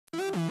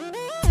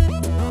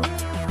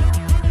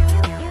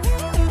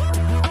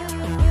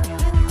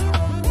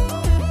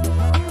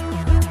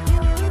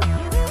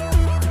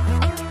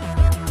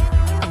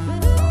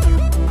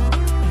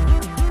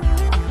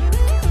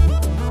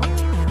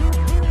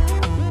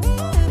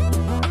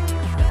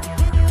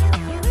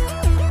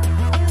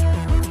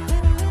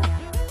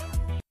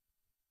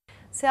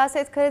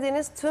Siyaset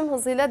Karadeniz tüm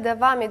hızıyla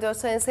devam ediyor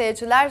sayın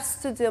seyirciler.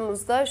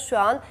 Stüdyomuzda şu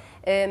an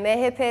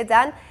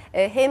MHP'den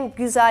hem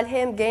güzel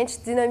hem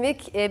genç,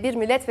 dinamik bir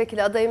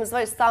milletvekili adayımız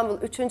var.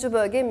 İstanbul 3.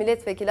 Bölge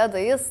Milletvekili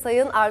adayı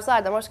Sayın Arzu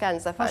Erdem. Hoş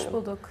geldiniz efendim. Hoş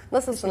bulduk.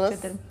 Nasılsınız?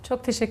 Teşekkür ederim.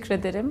 Çok teşekkür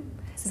ederim.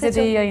 Size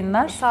de iyi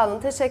yayınlar. Sağ olun,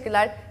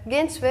 teşekkürler.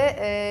 Genç ve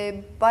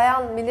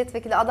bayan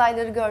milletvekili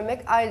adayları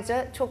görmek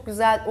ayrıca çok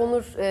güzel,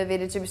 onur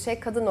verici bir şey.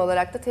 Kadın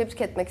olarak da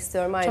tebrik etmek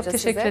istiyorum ayrıca size.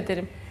 Çok teşekkür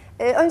ederim.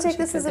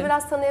 Öncelikle sizi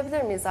biraz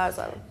tanıyabilir miyiz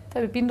Arzu Hanım?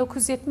 Tabii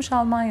 1970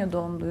 Almanya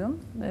doğumluyum.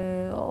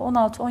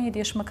 16-17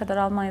 yaşıma kadar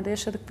Almanya'da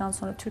yaşadıktan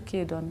sonra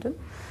Türkiye'ye döndüm.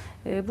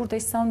 Burada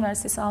İstanbul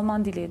Üniversitesi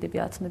Alman Dili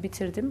Edebiyatı'nı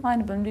bitirdim.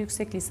 Aynı bölümde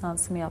yüksek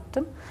lisansımı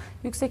yaptım.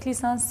 Yüksek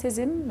lisans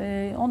tezim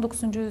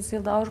 19.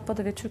 yüzyılda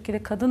Avrupa'da ve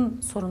Türkiye'de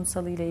kadın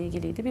sorunsalı ile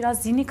ilgiliydi.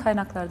 Biraz dini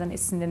kaynaklardan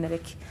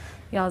esinlenerek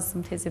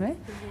yazdım tezimi.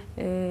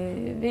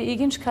 Ve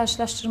ilginç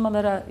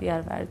karşılaştırmalara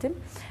yer verdim.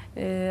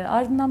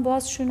 Ardından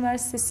Boğaziçi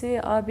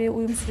Üniversitesi AB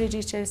uyum süreci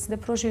içerisinde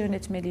proje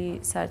yönetmeliği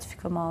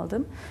sertifikamı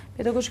aldım.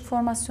 Pedagojik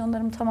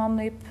formasyonlarımı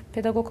tamamlayıp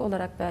pedagog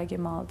olarak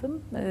belgemi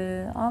aldım.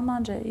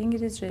 Almanca,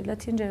 İngilizce,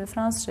 Latince ve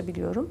Fransızca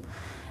biliyorum.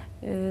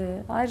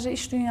 Ayrıca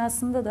iş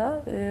dünyasında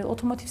da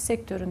otomotiv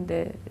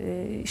sektöründe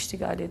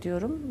iştigal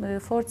ediyorum.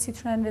 Ford,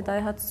 Citroen ve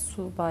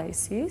Daihatsu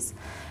bayisiyiz.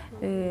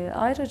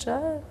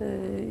 Ayrıca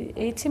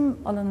eğitim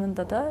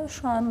alanında da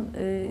şu an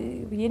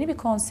yeni bir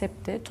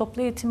konsepte,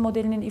 toplu eğitim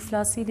modelinin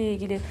iflası ile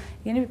ilgili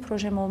yeni bir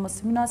projem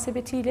olması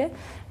münasebetiyle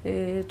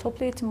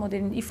toplu eğitim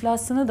modelinin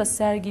iflasını da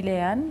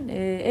sergileyen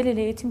El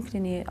Ele Eğitim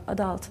Kliniği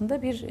adı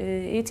altında bir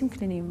eğitim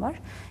kliniğim var.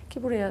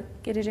 Ki buraya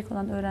gelecek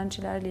olan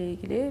öğrencilerle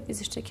ilgili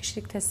biz işte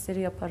kişilik testleri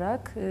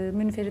yaparak,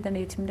 münferiden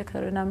eğitimin ne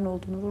kadar önemli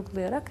olduğunu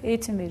vurgulayarak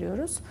eğitim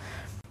veriyoruz.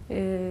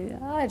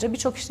 Ayrıca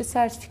birçok işte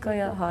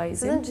sertifikaya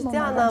haizim. Sizin ciddi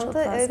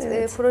anlamda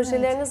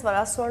projeleriniz var.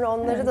 Az sonra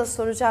onları da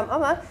soracağım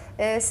ama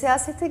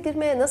siyasete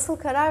girmeye nasıl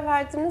karar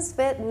verdiniz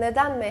ve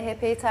neden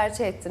MHP'yi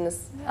tercih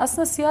ettiniz?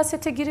 Aslında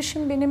siyasete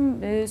girişim benim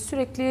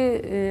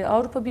sürekli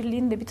Avrupa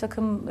Birliği'nde bir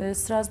takım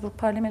Strasbourg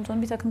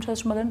Parlamento'nun bir takım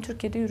çalışmalarını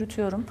Türkiye'de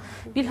yürütüyorum.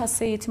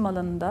 Bilhassa eğitim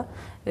alanında.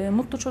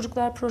 Mutlu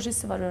Çocuklar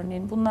Projesi var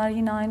örneğin. Bunlar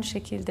yine aynı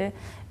şekilde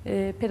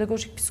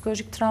pedagojik,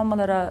 psikolojik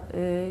travmalara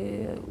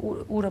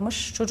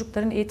uğramış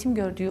çocukların eğitim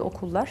gördüğü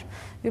okullar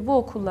ve bu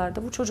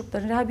okullarda bu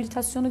çocukların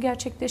rehabilitasyonu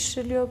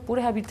gerçekleştiriliyor. Bu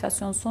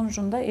rehabilitasyon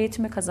sonucunda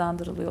eğitime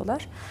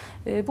kazandırılıyorlar.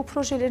 Bu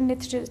projelerin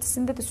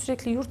neticesinde de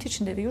sürekli yurt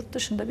içinde ve yurt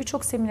dışında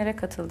birçok seminere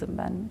katıldım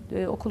ben.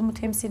 Okulumu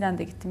temsilen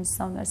de gittim,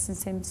 İstanbul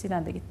Üniversitesi'ni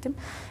temsilen de gittim.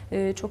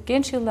 Çok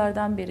genç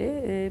yıllardan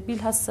beri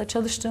bilhassa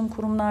çalıştığım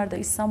kurumlarda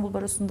İstanbul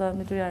Barosu'nda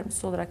müdür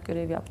yardımcısı olarak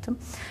görev yaptım.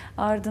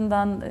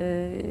 Ardından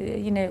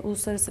yine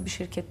uluslararası bir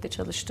şirkette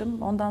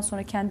çalıştım. Ondan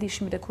sonra kendi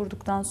işimi de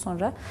kurduktan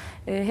sonra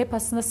hep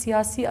aslında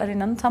siyasi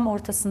arenanın tam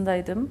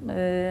ortasındaydım.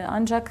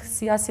 Ancak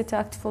siyasete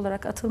aktif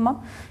olarak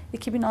atılmam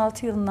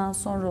 2006 yılından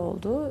sonra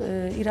oldu.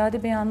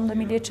 İrade beyanında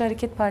Milliyetçi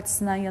Hareket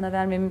Partisi'nden yana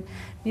vermemin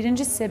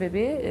birinci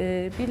sebebi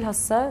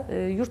bilhassa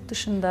yurt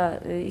dışında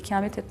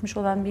ikamet etmiş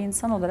olan bir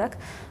insan olarak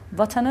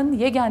vatanın,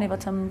 yegane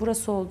vatanın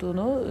burası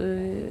olduğunu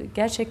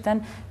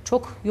gerçekten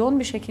çok yoğun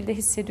bir şekilde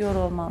hissediyor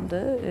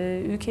olmamdı.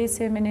 Ülkeyi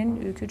sevmenin,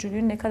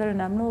 ülkücülüğün ne kadar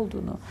önemli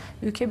olduğunu,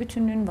 ülke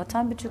bütünlüğünün,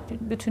 vatan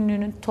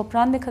bütünlüğünün,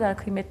 toprağın ne kadar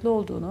kıymetli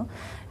olduğunu,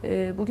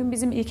 bugün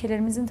bizim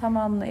ilkelerimizin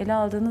tamamını ele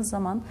aldığınız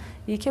zaman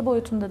ilke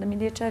boyutunda da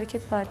Milliyetçi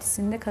Hareket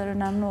Partisi'nin ne kadar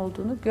önemli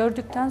olduğunu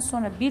gördükten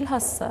sonra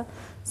bilhassa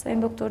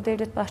Sayın Doktor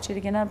Devlet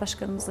Bahçeli Genel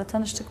Başkanımızla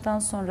tanıştıktan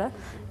sonra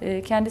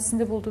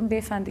kendisinde bulduğum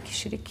beyefendi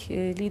kişilik,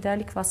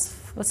 liderlik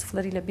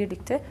vasıflarıyla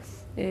birlikte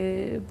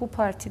bu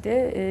partide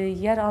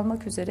yer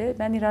almak üzere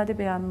ben irade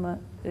beyanımı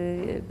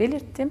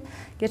belirttim.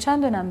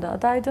 Geçen dönemde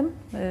adaydım.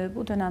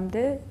 Bu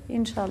dönemde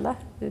inşallah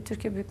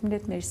Türkiye Büyük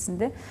Millet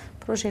Meclisi'nde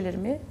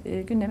projelerimi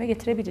gündeme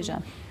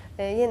getirebileceğim.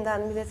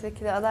 Yeniden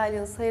milletvekili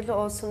adaylığınız hayırlı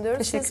olsun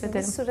diyoruz. Teşekkür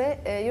ederim. Siz bir süre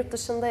yurt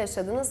dışında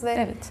yaşadınız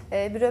ve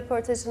bir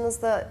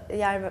röportajınızda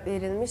yer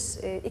verilmiş.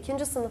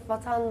 İkinci sınıf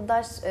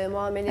vatandaş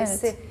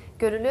muamelesi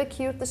görülüyor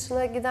ki yurt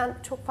dışına giden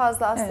çok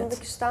fazla aslında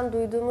kişiden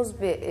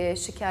duyduğumuz bir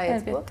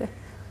şikayet bu.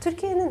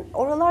 Türkiye'nin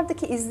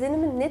oralardaki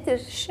izlenimi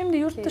nedir? Şimdi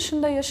yurt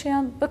dışında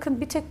yaşayan,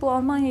 bakın bir tek bu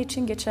Almanya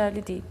için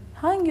geçerli değil.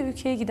 Hangi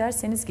ülkeye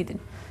giderseniz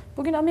gidin.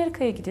 Bugün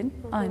Amerika'ya gidin,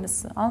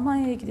 aynısı.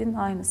 Almanya'ya gidin,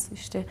 aynısı.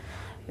 İşte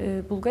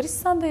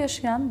Bulgaristan'da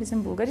yaşayan,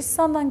 bizim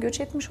Bulgaristan'dan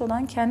göç etmiş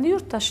olan kendi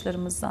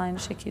yurttaşlarımız da aynı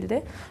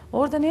şekilde.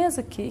 Orada ne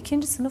yazık ki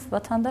ikinci sınıf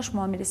vatandaş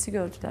muamelesi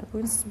gördüler.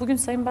 Bugün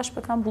Sayın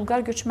Başbakan Bulgar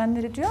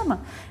göçmenleri diyor ama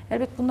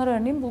elbet bunlar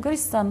örneğin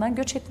Bulgaristan'dan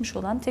göç etmiş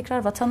olan,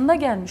 tekrar vatanına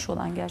gelmiş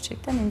olan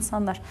gerçekten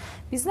insanlar.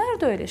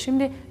 Bizler de öyle.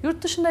 Şimdi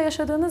yurt dışında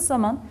yaşadığınız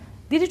zaman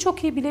Dili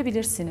çok iyi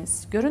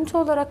bilebilirsiniz. Görüntü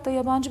olarak da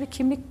yabancı bir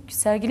kimlik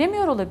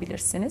sergilemiyor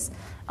olabilirsiniz.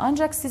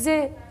 Ancak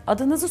size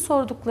adınızı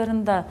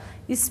sorduklarında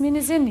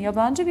isminizin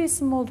yabancı bir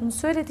isim olduğunu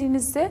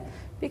söylediğinizde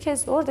bir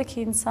kez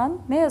oradaki insan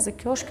ne yazık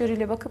ki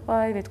hoşgörüyle bakıp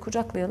 "Aa, evet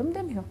kucaklayalım"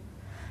 demiyor.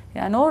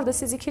 Yani orada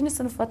siz 2.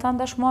 sınıf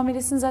vatandaş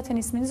muamelesini zaten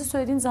isminizi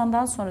söylediğiniz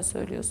andan sonra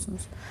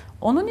söylüyorsunuz.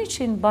 Onun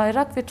için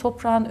bayrak ve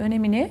toprağın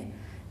önemini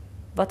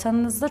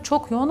vatanınızda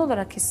çok yoğun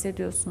olarak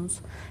hissediyorsunuz.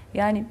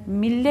 Yani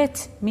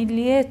millet,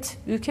 milliyet,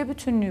 ülke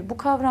bütünlüğü, bu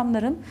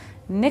kavramların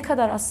ne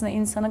kadar aslında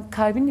insanın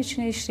kalbinin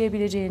içine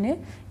işleyebileceğini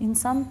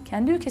insan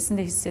kendi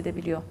ülkesinde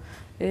hissedebiliyor.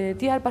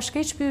 Diğer başka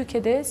hiçbir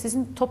ülkede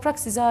sizin toprak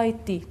size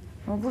ait değil.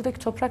 Ama buradaki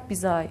toprak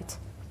bize ait.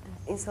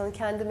 İnsanın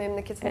kendi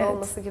memleketinde Evet.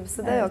 olması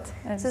gibisi de Evet, yok.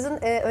 evet.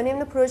 Sizin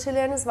önemli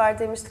projeleriniz var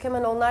demiştik.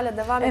 Hemen onlarla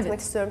devam etmek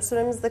istiyorum.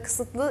 Süremiz de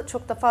kısıtlı.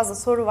 Çok da fazla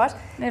soru var.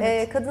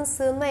 Evet. Kadın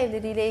sığınma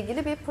evleriyle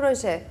ilgili bir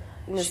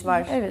projeniz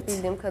var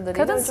bildiğim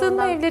kadarıyla. Kadın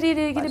sığınma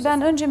evleriyle ilgili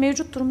ben önce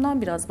mevcut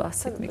durumdan biraz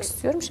bahsetmek Tabii.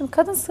 istiyorum. Şimdi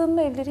kadın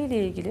sığınma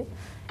evleriyle ilgili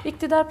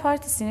İktidar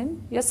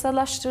Partisi'nin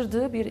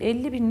yasalaştırdığı bir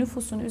 50.000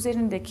 nüfusun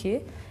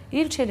üzerindeki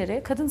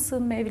ilçelere kadın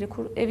sığınma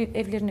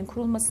evlerinin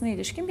kurulmasına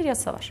ilişkin bir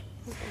yasa var.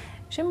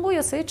 Şimdi bu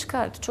yasayı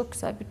çıkardı. Çok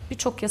güzel.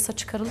 Birçok yasa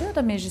çıkarılıyor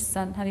da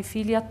meclisten. Hani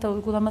fiiliyatta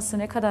uygulaması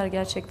ne kadar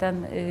gerçekten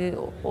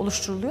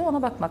oluşturuluyor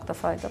ona bakmakta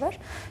fayda var.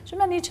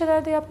 Şimdi ben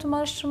ilçelerde yaptığım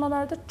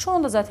araştırmalarda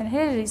çoğunda zaten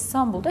hele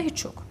İstanbul'da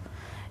hiç yok.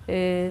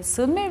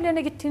 Sığınma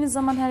evlerine gittiğiniz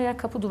zaman her yer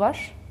kapı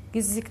duvar.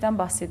 Gizlilikten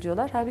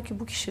bahsediyorlar. Halbuki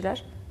bu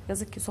kişiler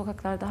yazık ki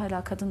sokaklarda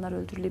hala kadınlar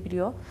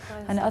öldürülebiliyor.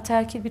 Evet. Hani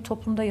ataerkil bir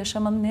toplumda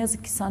yaşamanın ne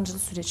yazık ki sancılı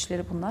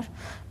süreçleri bunlar.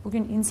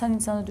 Bugün insan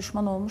insana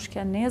düşman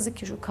olmuşken ne yazık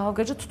ki şu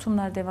kavgacı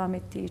tutumlar devam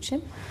ettiği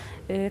için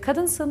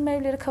kadın sığınma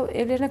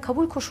evlerine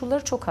kabul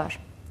koşulları çok ağır.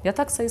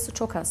 Yatak sayısı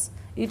çok az.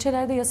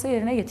 İlçelerde yasa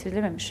yerine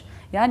getirilememiş.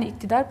 Yani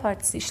iktidar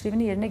partisi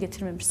işlevini yerine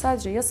getirmemiş.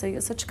 Sadece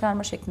yasa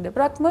çıkarma şeklinde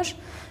bırakmış.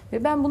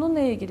 Ve ben bununla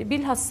ilgili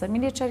bilhassa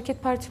Milliyetçi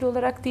Hareket Partili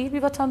olarak değil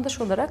bir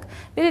vatandaş olarak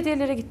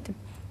belediyelere gittim.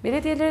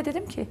 Belediyelere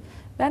dedim ki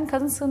ben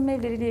kadın sığınma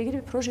evleriyle ilgili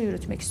bir proje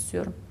yürütmek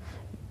istiyorum.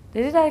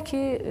 Dediler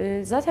ki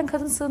zaten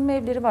kadın sığınma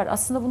evleri var.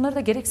 Aslında bunları da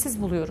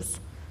gereksiz buluyoruz.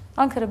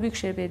 Ankara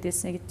Büyükşehir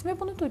Belediyesi'ne gittim ve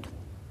bunu duydum.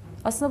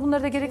 Aslında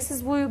bunları da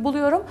gereksiz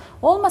buluyorum.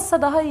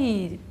 Olmazsa daha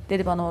iyi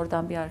dedi bana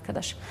oradan bir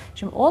arkadaş.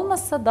 Şimdi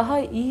olmazsa daha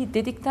iyi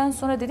dedikten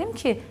sonra dedim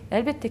ki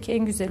elbette ki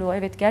en güzeli o.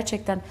 Evet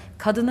gerçekten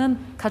kadının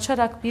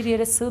kaçarak bir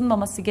yere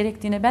sığınmaması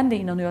gerektiğine ben de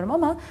inanıyorum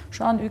ama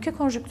şu an ülke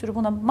konjonktürü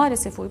buna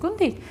maalesef uygun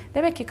değil.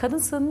 Demek ki kadın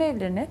sığınma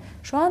evlerine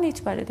şu an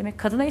itibariyle demek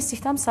kadına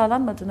istihdam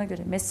sağlanmadığına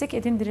göre, meslek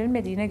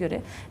edindirilmediğine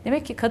göre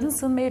demek ki kadın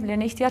sığınma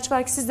evlerine ihtiyaç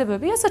var ki siz de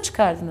böyle bir yasa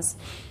çıkardınız.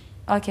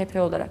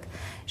 AKP olarak.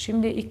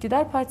 Şimdi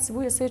iktidar partisi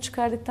bu yasayı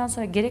çıkardıktan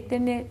sonra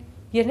gereklerini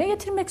yerine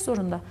getirmek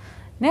zorunda.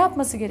 Ne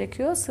yapması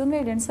gerekiyor? Sığınma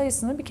evlerinin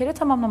sayısını bir kere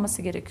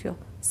tamamlaması gerekiyor.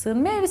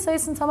 Sığınma evi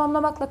sayısını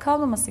tamamlamakla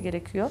kalmaması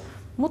gerekiyor.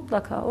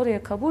 Mutlaka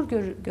oraya kabul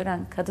gören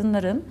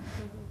kadınların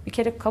bir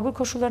kere kabul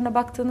koşullarına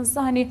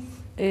baktığınızda hani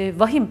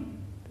vahim,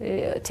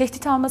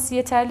 tehdit alması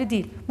yeterli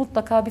değil.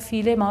 Mutlaka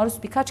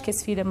birkaç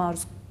kez fiile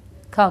maruz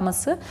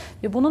kalması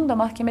ve bunun da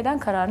mahkemeden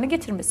kararını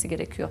getirmesi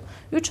gerekiyor.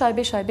 3 ay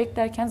 5 ay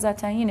beklerken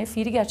zaten yine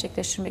fiili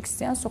gerçekleştirmek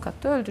isteyen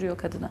sokakta öldürüyor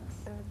kadını.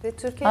 Evet, ve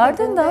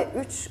Türkiye'de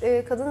 3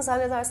 kadın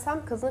zannedersem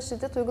kadın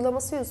şiddet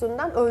uygulaması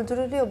yüzünden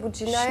öldürülüyor. Bu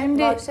cinayet,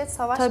 vahşet,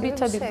 savaş gibi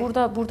bir şey.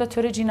 Burada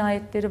töre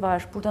cinayetleri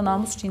var, burada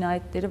namus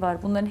cinayetleri var.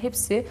 Bunların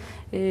hepsi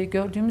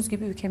gördüğümüz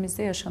gibi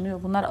ülkemizde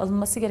yaşanıyor. Bunlar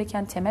alınması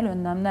gereken temel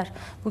önlemler.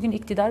 Bugün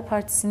iktidar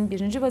partisinin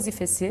birinci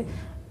vazifesi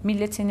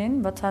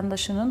milletinin,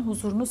 vatandaşının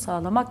huzurunu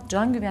sağlamak,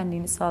 can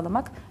güvenliğini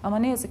sağlamak ama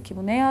ne yazık ki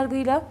bu ne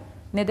yargıyla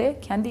ne de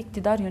kendi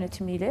iktidar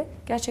yönetimiyle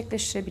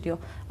gerçekleştirebiliyor.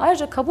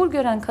 Ayrıca kabul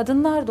gören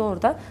kadınlar da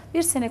orada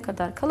 1 sene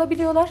kadar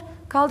kalabiliyorlar.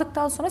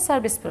 Kaldıktan sonra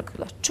serbest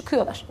bırakıyorlar,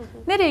 çıkıyorlar.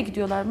 Nereye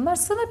gidiyorlar bunlar?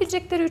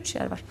 Sığınabilecekleri 3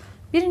 yer var.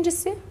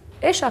 Birincisi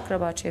eş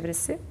akraba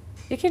çevresi,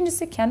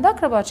 ikincisi kendi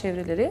akraba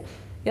çevreleri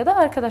ya da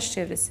arkadaş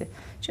çevresi.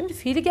 Şimdi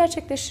fiili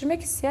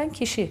gerçekleştirmek isteyen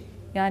kişi,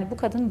 yani bu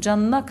kadının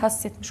canına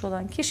kastetmiş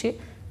olan kişi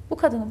bu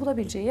kadını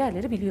bulabileceği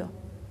yerleri biliyor.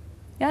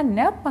 Yani ne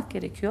yapmak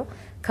gerekiyor?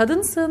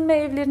 Kadın sığınma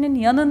evlerinin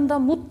yanında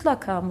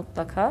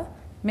mutlaka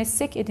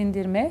meslek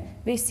edindirme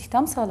ve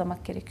istihdam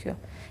sağlamak gerekiyor.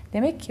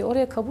 Demek ki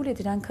oraya kabul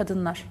edilen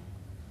kadınlar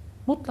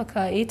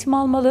mutlaka eğitim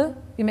almalı,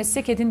 bir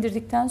meslek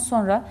edindirdikten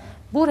sonra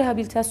bu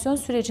rehabilitasyon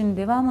sürecinin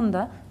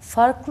devamında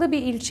farklı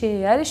bir ilçeye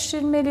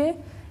yerleştirilmeli,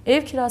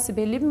 ev kirası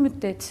belli bir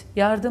müddet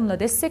yardımla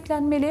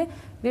desteklenmeli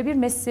ve bir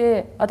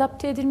mesleğe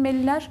adapte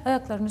edilmeliler,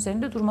 ayaklarının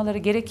üzerinde durmaları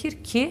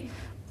gerekir ki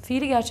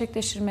fiili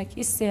gerçekleştirmek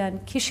isteyen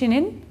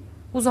kişinin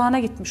uzağına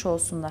gitmiş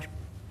olsunlar.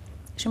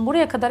 Şimdi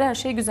buraya kadar her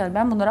şey güzel.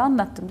 Ben bunları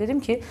anlattım. Dedim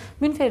ki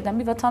münferiden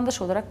bir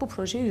vatandaş olarak bu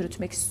projeyi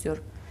yürütmek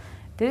istiyorum.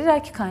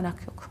 Dediler ki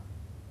kaynak yok.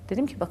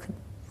 Dedim ki bakın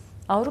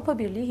Avrupa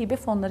Birliği hibe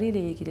fonları ile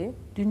ilgili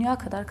dünya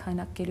kadar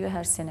kaynak geliyor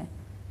her sene.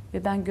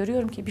 Ve ben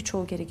görüyorum ki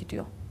birçoğu geri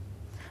gidiyor.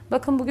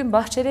 Bakın bugün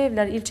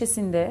Bahçelievler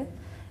ilçesinde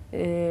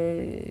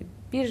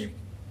bir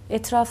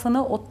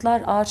etrafını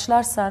otlar,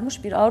 ağaçlar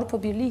sarmış bir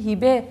Avrupa Birliği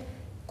hibe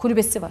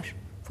kulübesi var.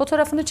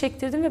 Fotoğrafını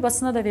çektirdim ve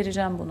basına da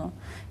vereceğim bunu.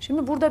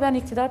 Şimdi burada ben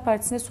iktidar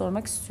partisine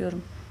sormak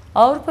istiyorum.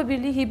 Avrupa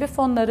Birliği hibe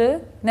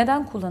fonları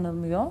neden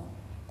kullanılmıyor?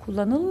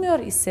 Kullanılmıyor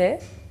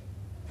ise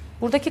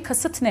buradaki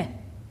kasıt ne?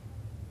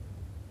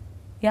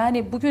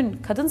 Yani bugün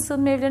kadın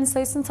sığınma evlerinin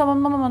sayısını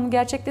tamamlamamanın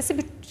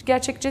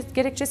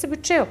gerekçesi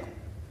bütçe yok.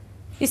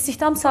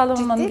 İstihdam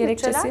sağlamamanın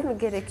gerekçesi. Ciddi bütçeler mi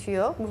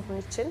gerekiyor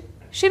bunun için?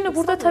 Şimdi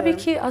burada tabii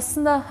ki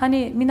aslında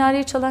hani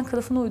minareyi çalan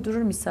kılıfını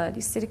uydurur misali.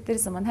 İstedikleri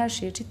zaman her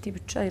şeye ciddi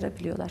bütçe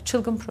ayırabiliyorlar.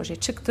 Çılgın proje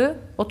çıktı,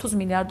 30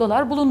 milyar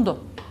dolar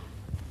bulundu.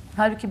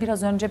 Halbuki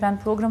biraz önce ben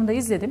programda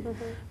izledim.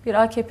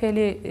 Bir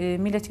AKP'li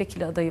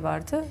milletvekili adayı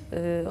vardı.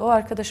 O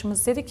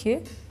arkadaşımız dedi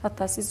ki,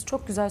 hatta siz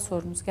çok güzel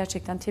sordunuz,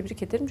 gerçekten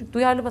tebrik ederim. Çünkü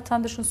duyarlı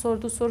vatandaşın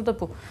sorduğu soru da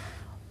bu.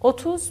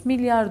 30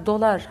 milyar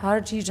dolar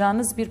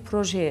harcayacağınız bir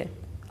projeye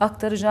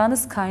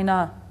aktaracağınız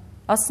kaynağı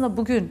aslında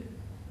bugün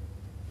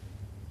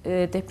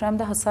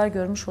depremde hasar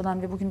görmüş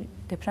olan ve bugün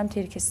deprem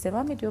tehlikesi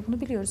devam ediyor,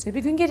 bunu biliyoruz ve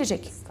bir gün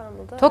gelecek.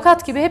 İstanbul'da,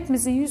 Tokat gibi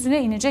hepimizin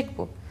yüzüne inecek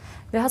bu.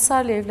 Ve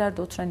hasarlı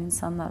evlerde oturan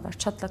insanlar var,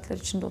 çatlaklar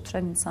içinde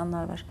oturan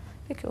insanlar var.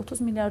 Peki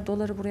 30 milyar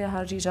doları buraya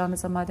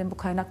harcayacağınıza madem bu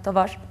kaynakta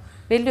var,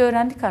 belli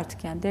öğrendik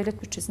artık, yani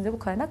devlet bütçesinde bu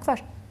kaynak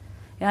var.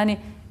 Yani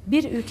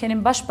bir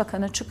ülkenin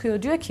başbakanı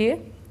çıkıyor diyor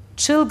ki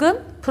çılgın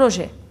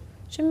proje.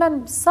 Şimdi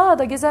ben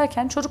sahada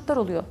gezerken çocuklar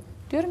oluyor.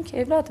 Diyorum ki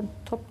evladım,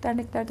 top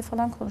derneklerde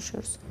falan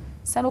konuşuyoruz.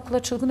 Sen okula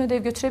çılgın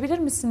ödev götürebilir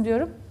misin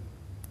diyorum.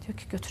 Diyor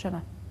ki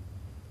götüremem.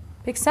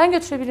 Peki sen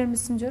götürebilir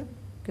misin diyorum.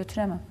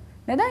 Götüremem.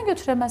 Neden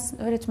götüremezsin?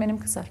 Öğretmenim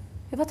kızar.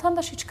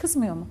 Vatandaş hiç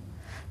kızmıyor mu?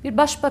 Bir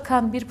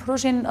başbakan bir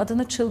projenin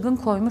adını çılgın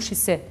koymuş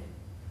ise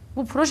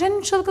bu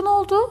projenin çılgın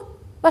olduğu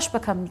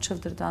başbakanın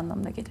çıldırdığı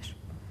anlamına gelir.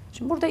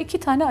 Şimdi burada iki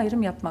tane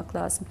ayrım yapmak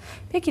lazım.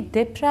 Peki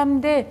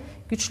depremde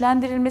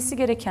güçlendirilmesi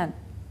gereken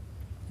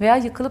veya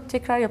yıkılıp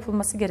tekrar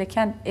yapılması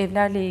gereken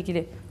evlerle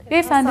ilgili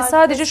beyefendi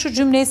sadece şu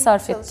cümleyi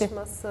sarf etti.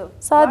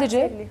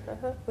 Sadece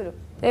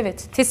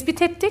evet,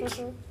 tespit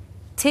ettik.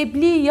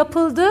 Tebliğ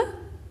yapıldı.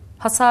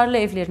 Hasarlı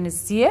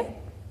evleriniz diye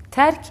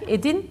terk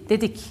edin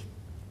dedik.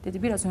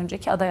 Dedi biraz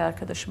önceki aday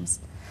arkadaşımız.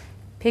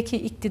 Peki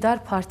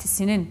iktidar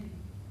partisinin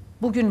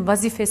bugün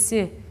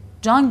vazifesi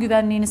can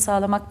güvenliğini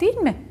sağlamak değil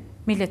mi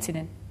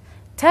milletinin?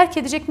 Terk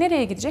edecek,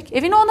 nereye gidecek?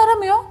 Evini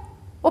onaramıyor.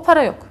 O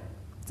para yok.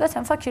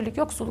 Zaten fakirlik,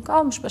 yoksulluk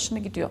almış başını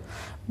gidiyor.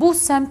 Bu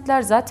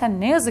semtler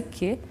zaten ne yazık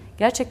ki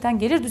gerçekten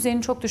gelir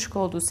düzeyinin çok düşük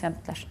olduğu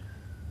semtler.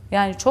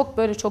 Yani çok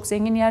böyle çok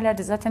zengin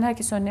yerlerde zaten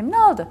herkes önlemini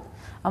aldı.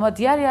 Ama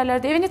diğer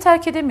yerlerde evini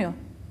terk edemiyor.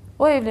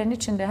 O evlerin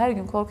içinde her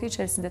gün korku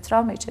içerisinde,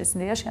 travma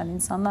içerisinde yaşayan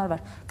insanlar var.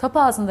 Kapı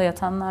ağzında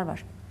yatanlar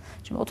var.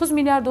 Şimdi 30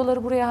 milyar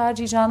doları buraya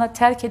harcayacağına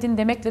terk edin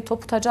demekle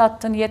topu taca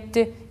attın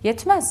yetti.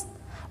 Yetmez.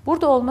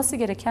 Burada olması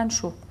gereken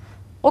şu.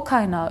 O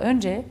kaynağı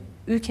önce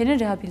ülkenin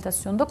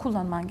rehabilitasyonunda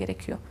kullanman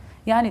gerekiyor.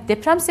 Yani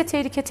depremse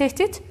tehlike,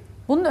 tehdit,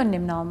 bunun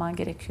önlemini alman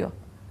gerekiyor.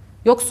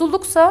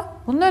 Yoksulluksa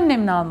bunun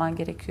önlemini alman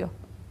gerekiyor.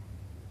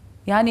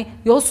 Yani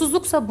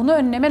yolsuzluksa bunu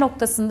önleme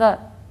noktasında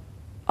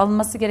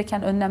alınması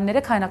gereken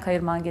önlemlere kaynak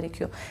ayırman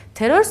gerekiyor.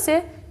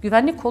 Terörse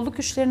güvenlik kolluk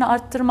güçlerini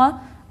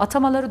arttırma,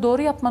 atamaları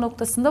doğru yapma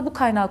noktasında bu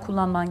kaynağı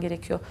kullanman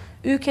gerekiyor.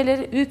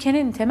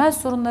 Ülkenin temel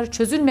sorunları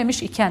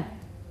çözülmemiş iken,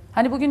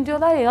 hani bugün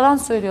diyorlar ya yalan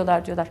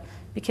söylüyorlar diyorlar.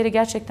 Bir kere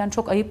gerçekten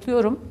çok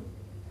ayıplıyorum.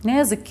 Ne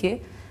yazık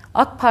ki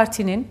AK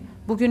Parti'nin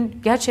bugün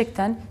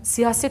gerçekten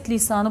siyaset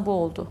lisanı bu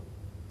oldu.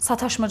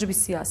 Sataşmacı bir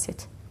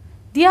siyaset.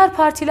 Diğer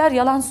partiler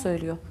yalan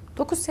söylüyor.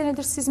 9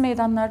 senedir siz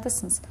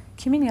meydanlardasınız.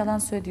 Kimin yalan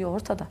söylediği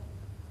ortada.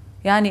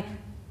 Yani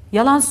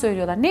yalan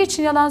söylüyorlar. Ne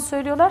için yalan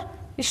söylüyorlar?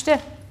 İşte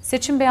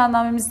seçim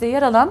beyannamemizde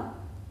yer alan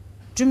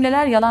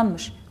cümleler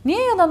yalanmış.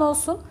 Niye yalan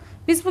olsun?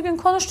 Biz bugün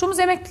konuştuğumuz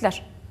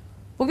emekliler,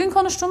 bugün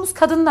konuştuğumuz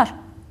kadınlar,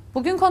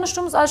 bugün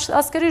konuştuğumuz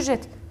asgari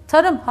ücret,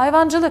 tarım,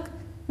 hayvancılık.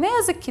 Ne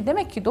yazık ki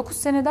demek ki 9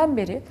 seneden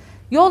beri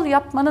yol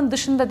yapmanın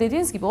dışında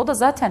dediğiniz gibi o da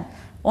zaten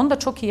onu da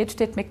çok iyi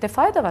etüt etmekte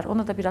fayda var.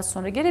 Ona da biraz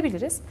sonra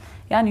gelebiliriz.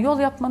 Yani yol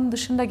yapmanın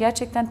dışında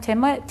gerçekten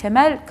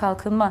temel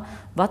kalkınma,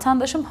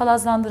 vatandaşın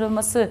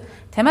palazlandırılması,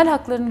 temel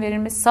haklarının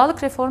verilmesi,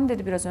 sağlık reformu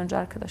dedi biraz önce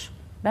arkadaş.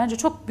 Bence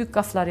çok büyük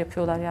gaflar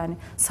yapıyorlar yani.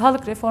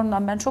 Sağlık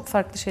reformundan ben çok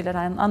farklı şeyler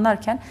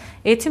anlarken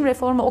eğitim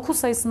reformu okul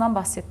sayısından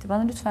bahsetti.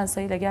 Bana lütfen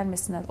sayıyla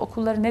gelmesinler.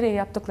 Okulları nereye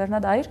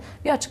yaptıklarına dair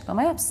bir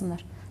açıklama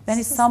yapsınlar. Ben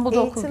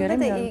İstanbul'da okul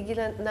göremiyorum. Eğitimde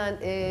de ilgilenen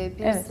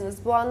birisiniz.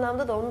 Evet. Bu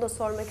anlamda da onu da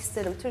sormak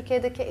isterim.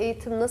 Türkiye'deki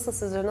eğitim nasıl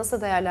sizce?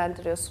 Nasıl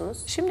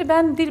değerlendiriyorsunuz? Şimdi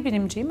ben dil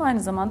bilimciyim, aynı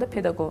zamanda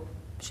pedagog.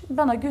 Şimdi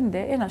bana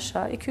günde en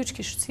aşağı 2-3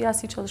 kişi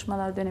siyasi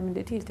çalışmalar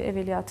döneminde değil de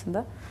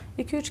evveliyatında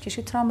 2-3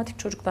 kişi travmatik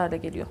çocuklar da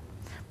geliyor.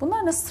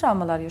 Bunlar nasıl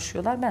travmalar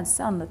yaşıyorlar ben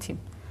size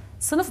anlatayım.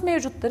 Sınıf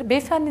mevcutları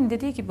beyefendinin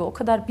dediği gibi o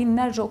kadar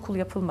binlerce okul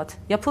yapılmadı.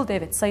 Yapıldı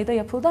evet, sayıda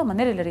yapıldı ama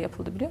nerelere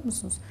yapıldı biliyor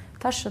musunuz?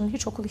 Taşra'nın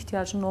hiç okul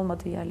ihtiyacının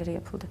olmadığı yerlere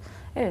yapıldı.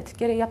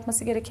 Evet,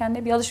 yapması gereken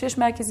ne? Bir alışveriş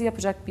merkezi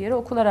yapacak bir yere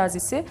okul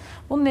arazisi.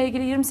 Bununla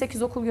ilgili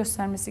 28 okul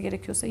göstermesi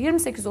gerekiyorsa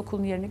 28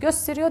 okulun yerini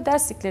gösteriyor,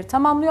 derslikleri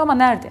tamamlıyor ama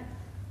nerede?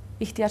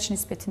 İhtiyaç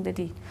nispetinde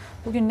değil.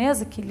 Bugün ne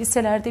yazık ki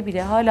liselerde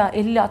bile hala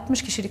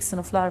 50-60 kişilik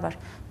sınıflar var.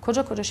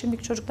 Koca koca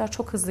şimdiki çocuklar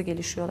çok hızlı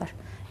gelişiyorlar.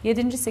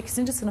 7.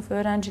 8. sınıf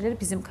öğrencileri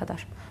bizim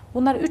kadar.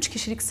 Bunlar 3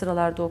 kişilik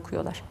sıralarda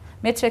okuyorlar.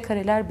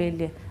 Metrekareler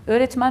belli.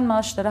 Öğretmen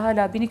maaşları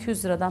hala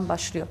 1200 liradan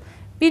başlıyor.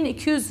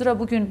 1200 lira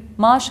bugün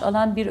maaş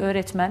alan bir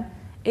öğretmen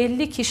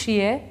 50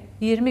 kişiye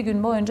 20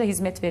 gün boyunca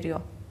hizmet veriyor.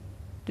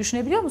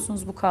 Düşünebiliyor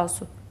musunuz bu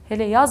kaosu?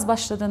 Hele yaz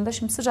başladığında,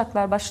 şimdi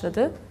sıcaklar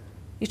başladı,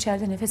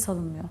 içeride nefes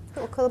alınmıyor.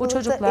 Bu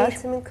çocuklar,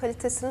 eğitimin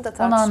kalitesini de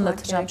tartışmak onu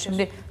anlatacağım gerekir.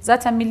 şimdi.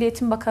 Zaten Milli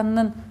Eğitim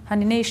Bakanı'nın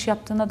hani ne iş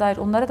yaptığına dair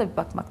onlara da bir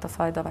bakmakta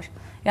fayda var.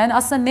 Yani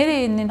aslında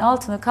nerenin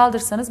altını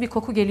kaldırsanız bir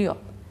koku geliyor.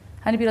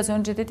 Hani biraz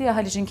önce dedi ya,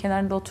 Halic'in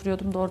kenarında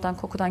oturuyordum da oradan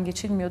kokudan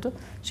geçilmiyordu.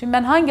 Şimdi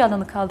ben hangi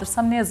alanı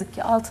kaldırsam ne yazık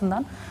ki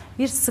altından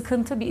bir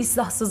sıkıntı, bir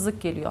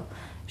islahsızlık geliyor.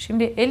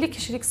 Şimdi 50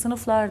 kişilik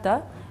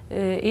sınıflarda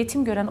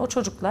eğitim gören o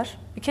çocuklar,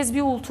 bir kez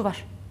bir uğultu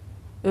var.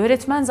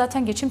 Öğretmen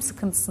zaten geçim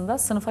sıkıntısında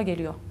sınıfa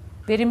geliyor.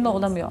 Verimli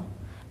olamıyor.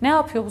 Ne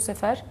yapıyor bu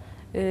sefer?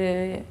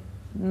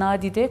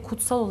 Nadide,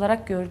 kutsal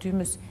olarak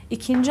gördüğümüz,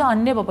 ikinci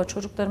anne baba,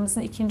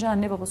 çocuklarımızın ikinci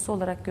anne babası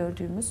olarak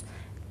gördüğümüz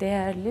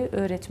değerli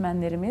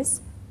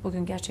öğretmenlerimiz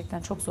bugün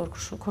gerçekten çok zor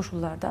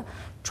koşullarda,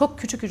 çok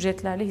küçük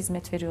ücretlerle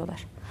hizmet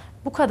veriyorlar.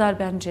 Bu kadar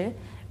bence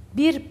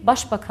bir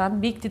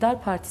başbakan, bir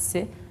iktidar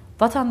partisi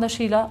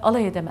vatandaşıyla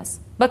alay edemez.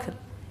 Bakın,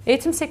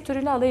 eğitim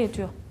sektörüyle alay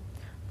ediyor.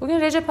 Bugün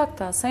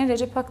Sayın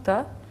Recep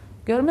Akdağ,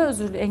 görme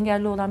özürlü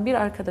engelli olan bir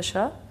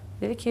arkadaşa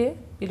dedi ki,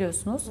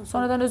 biliyorsunuz,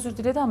 sonradan özür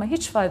diledi ama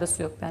hiç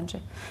faydası yok bence.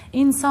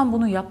 İnsan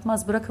bunu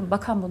yapmaz, bırakın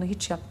bakan bunu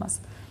hiç yapmaz.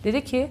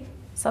 Dedi ki,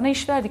 sana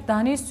iş verdik, daha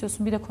ne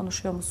istiyorsun, bir de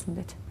konuşuyor musun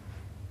dedi.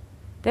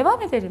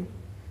 Devam edelim.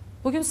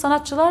 Bugün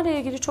sanatçılarla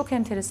ilgili çok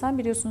enteresan,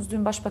 biliyorsunuz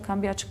dün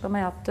Başbakan bir açıklama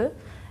yaptı.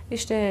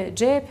 İşte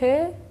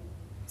CHP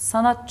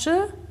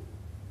sanatçı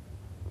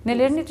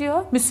nelerini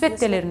diyor?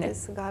 Müsveddelerini.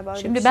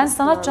 Şimdi ben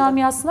sanat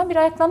camiasından bir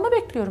ayaklanma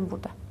bekliyorum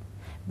burada.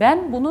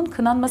 Ben bunun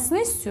kınanmasını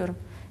istiyorum.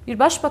 Bir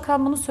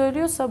başbakan bunu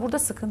söylüyorsa burada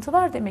sıkıntı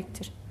var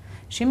demektir.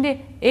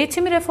 Şimdi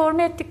eğitimi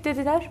reforme ettik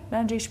dediler.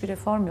 Bence hiçbir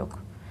reform yok.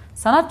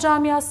 Sanat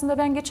camiasında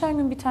ben geçen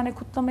gün bir tane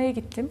kutlamaya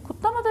gittim.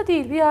 Kutlama da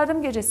değil, bir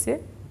yardım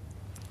gecesi.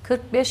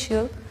 45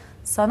 yıl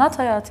sanat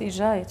hayatı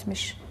icra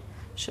etmiş,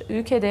 şu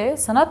ülkede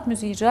sanat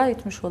müziği icra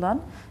etmiş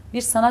olan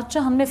bir sanatçı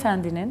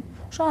hanımefendinin,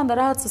 şu anda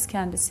rahatsız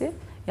kendisi,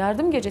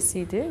 yardım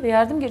gecesiydi ve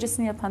yardım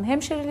gecesini yapan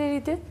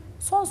hemşerileriydi.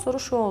 Son soru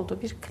şu oldu,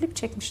 bir klip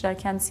çekmişler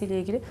kendisiyle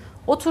ilgili.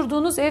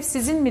 Oturduğunuz ev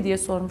sizin mi diye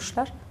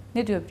sormuşlar.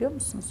 Ne diyor biliyor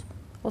musunuz?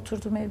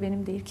 Oturduğum ev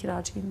benim değil,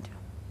 kiracıyım diyor.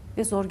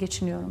 Ve zor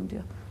geçiniyorum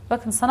diyor.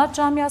 Bakın, sanat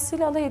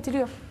camiasıyla alay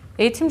ediliyor.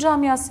 Eğitim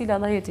camiasıyla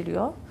alay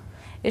ediliyor.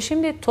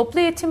 Şimdi toplu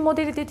eğitim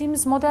modeli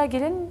dediğimiz model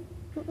gelelim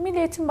Milli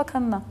Eğitim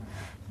Bakanı'na.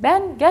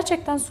 Ben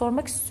gerçekten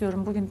sormak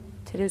istiyorum bugün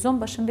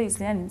televizyon başında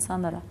izleyen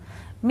insanlara.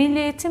 Milli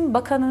Eğitim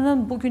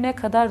Bakanı'nın bugüne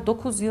kadar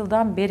 9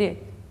 yıldan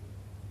beri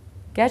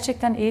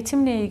gerçekten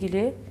eğitimle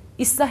ilgili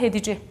ıslah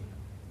edici,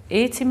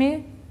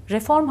 eğitimi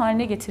reform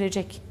haline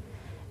getirecek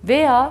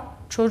veya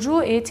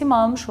çocuğu eğitim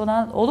almış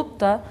olan olup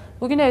da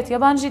bugün evet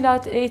yabancı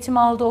dil eğitimi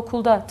aldı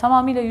okulda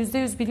tamamıyla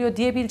 %100 biliyor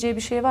diyebileceği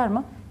bir şey var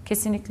mı?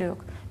 Kesinlikle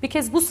yok. Bir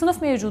kez bu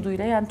sınıf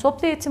mevcuduyla, yani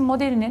toplu eğitim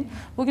modelinin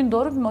bugün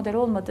doğru bir model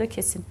olmadığı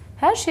kesin.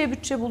 Her şeye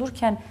bütçe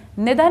bulurken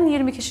neden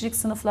 20 kişilik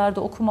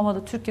sınıflarda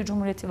okumamalı Türkiye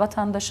Cumhuriyeti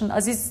vatandaşının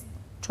aziz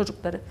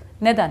çocukları?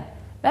 Neden?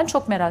 Ben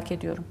çok merak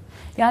ediyorum.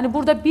 Yani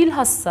burada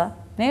bilhassa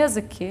ne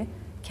yazık ki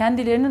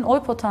kendilerinin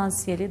oy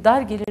potansiyeli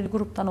dar gelirli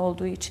gruptan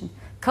olduğu için,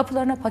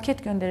 kapılarına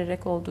paket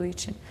göndererek olduğu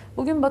için.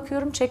 Bugün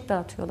bakıyorum çek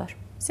dağıtıyorlar.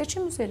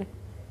 Seçim üzeri.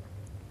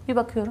 Bir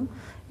bakıyorum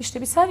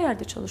işte biz her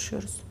yerde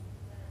çalışıyoruz.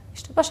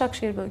 İşte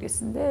Başakşehir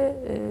bölgesinde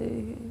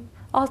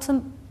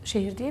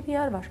Altınşehir diye bir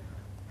yer var.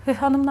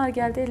 Hanımlar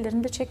geldi,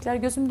 ellerinde çekler,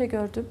 gözümle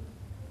gördüm.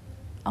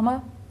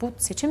 Ama bu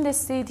seçim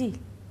desteği değil.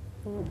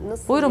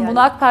 Nasıl buyurun yani?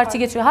 Bunu AK Parti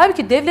getiriyor.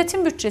 Halbuki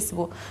devletin bütçesi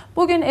bu.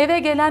 Bugün eve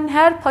gelen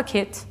her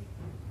paket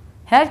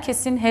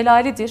herkesin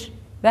helalidir.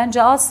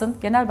 Bence alsın.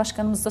 Genel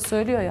başkanımız da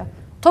söylüyor ya.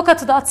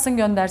 Tokat'ı da atsın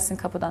göndersin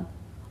kapıdan.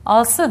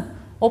 Alsın.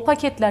 O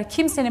paketler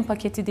kimsenin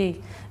paketi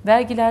değil.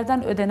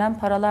 Vergilerden ödenen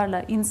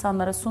paralarla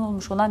insanlara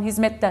sunulmuş olan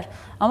hizmetler.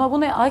 Ama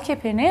bunu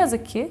AKP ne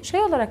yazık ki şey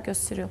olarak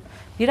gösteriyor.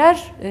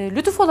 Birer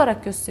lütuf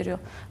olarak gösteriyor.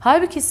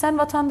 Halbuki sen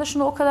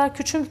vatandaşını o kadar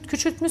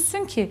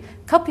küçültmüşsün ki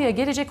kapıya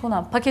gelecek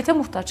olan pakete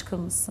muhtaç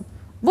kılmışsın.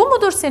 Bu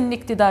mudur senin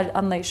iktidar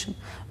anlayışın?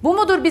 Bu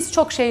mudur biz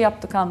çok şey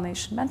yaptık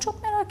anlayışın? Ben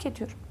çok merak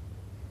ediyorum.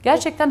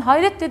 Gerçekten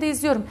hayretle de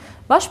izliyorum.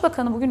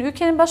 Başbakanı, bugün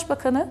ülkenin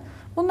başbakanı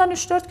bundan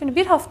 3-4 günü,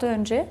 bir hafta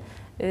önce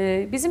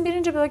bizim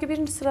 1. bölge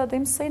 1.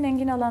 sıradayım Sayın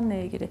Engin Alan'la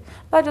ilgili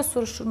balyoz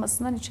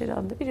soruşturmasından içeri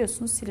alındı.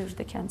 Biliyorsunuz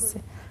Silivri'de kendisi.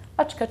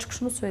 Açık açık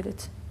şunu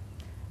söyledi.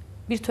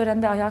 Bir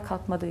törende ayağa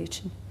kalkmadığı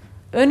için.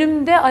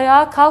 Önümden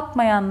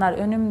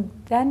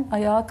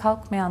ayağa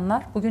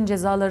kalkmayanlar bugün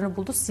cezalarını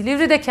buldu.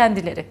 Silivri'de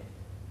kendileri.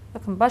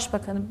 Bakın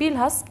başbakanın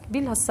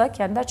bilhassa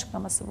kendi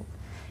açıklaması bu.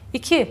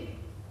 2.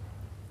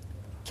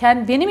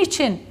 Benim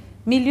için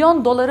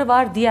milyon doları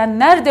var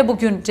diyenler de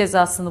bugün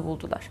cezasını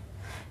buldular.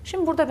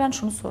 Şimdi burada ben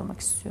şunu sormak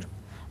istiyorum.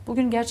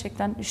 Bugün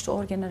gerçekten işte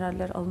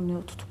orgeneraller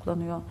alınıyor,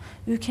 tutuklanıyor.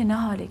 Ülke ne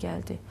hale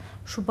geldi?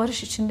 Şu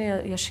barış içinde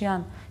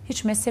yaşayan,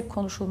 hiç mezhep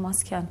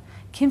konuşulmazken,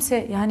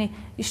 kimse yani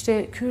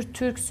işte Kürt,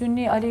 Türk,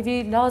 Sünni,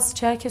 Alevi, Laz,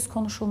 Çerkes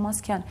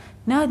konuşulmazken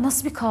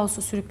nasıl bir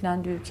kaosu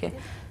sürüklendi ülke?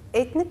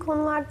 Etnik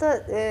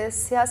konularda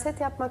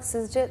siyaset yapmak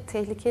sizce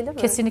tehlikeli mi?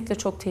 Kesinlikle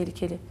çok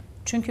tehlikeli.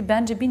 Çünkü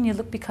bence 1000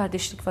 yıllık bir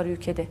kardeşlik var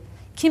ülkede.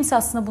 Kimse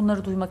aslında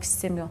bunları duymak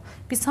istemiyor.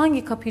 Biz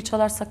hangi kapıyı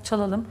çalarsak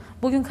çalalım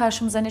bugün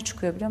karşımıza ne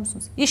çıkıyor biliyor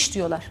musunuz? İş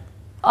diyorlar,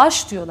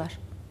 aş diyorlar,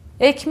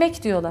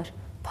 ekmek diyorlar,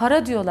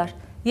 para diyorlar,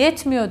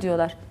 yetmiyor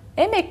diyorlar.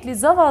 Emekli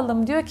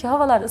zavallım diyor ki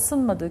havalar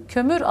ısınmadı,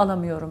 kömür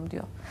alamıyorum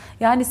diyor.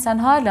 Yani sen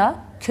hala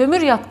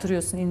kömür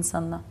yaktırıyorsun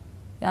insanına.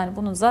 Yani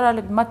bunun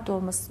zararlı bir madde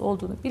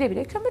olduğunu bile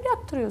bile kömür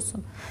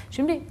yaktırıyorsun.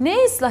 Şimdi ne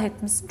ıslah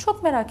etmişsin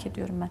çok merak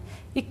ediyorum ben.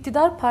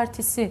 İktidar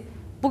partisi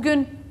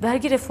bugün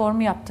vergi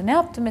reformu yaptı. Ne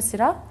yaptı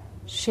mesela?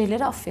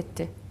 Şeyleri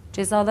affetti.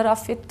 Cezaları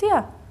affetti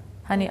ya.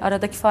 Hani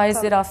aradaki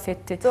faizleri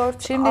affetti.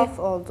 4 af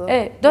oldu.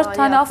 Evet, 4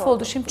 tane af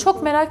oldu. Şimdi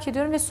çok merak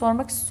ediyorum ve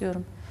sormak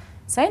istiyorum.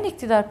 Sayın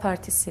İktidar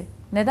Partisi,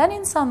 neden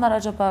insanlar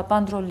acaba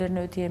bandrollerini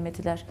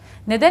ödeyemediler?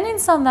 Neden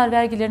insanlar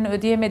vergilerini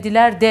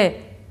ödeyemediler de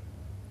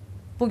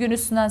bugün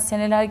üstünden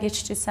seneler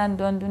geçti, sen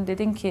döndün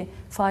dedin ki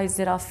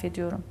faizleri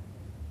affediyorum.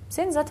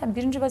 Senin zaten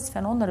birinci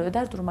vazifen onları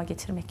öder duruma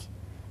getirmek.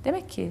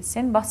 Demek ki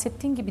senin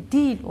bahsettiğin gibi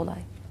değil olay.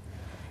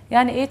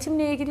 Yani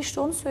eğitimle ilgili işte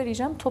onu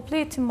söyleyeceğim. Toplu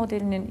eğitim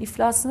modelinin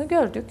iflasını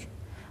gördük.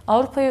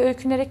 Avrupa'ya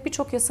öykünerek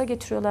birçok yasa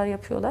getiriyorlar,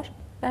 yapıyorlar.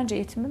 Bence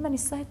eğitimi hemen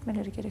ıslah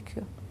etmeleri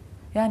gerekiyor.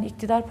 Yani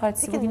iktidar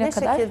partisi peki, bugüne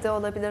kadar... Peki ne şekilde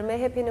olabilir?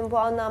 MHP'nin bu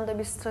anlamda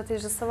bir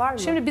stratejisi var mı?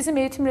 Şimdi bizim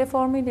eğitim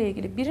reformu ile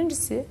ilgili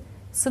birincisi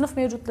sınıf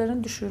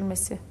mevcutlarının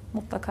düşürülmesi,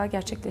 mutlaka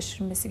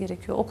gerçekleştirilmesi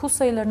gerekiyor. Okul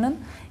sayılarının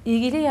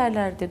ilgili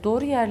yerlerde,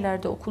 doğru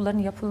yerlerde okulların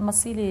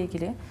yapılması ile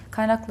ilgili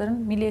kaynakların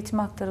milli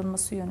eğitime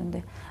aktarılması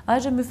yönünde.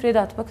 Ayrıca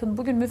müfredat, bakın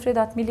bugün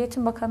müfredat Milli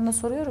Eğitim Bakanı'na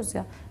soruyoruz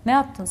ya, ne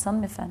yaptın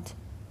hanımefendi?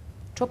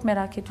 Çok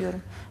merak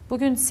ediyorum.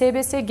 Bugün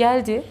SBS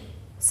geldi,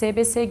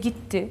 SBS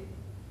gitti.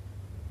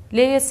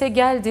 LYS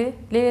geldi,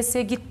 LYS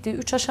gitti.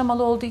 3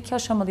 aşamalı oldu, 2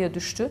 aşamalıya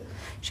düştü.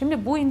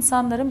 Şimdi bu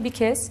insanların bir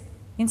kez,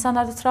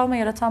 insanlarda travma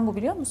yaratan bu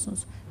biliyor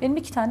musunuz? Benim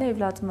 2 tane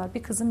evladım var.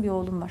 Bir kızım, bir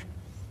oğlum var.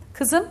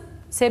 Kızım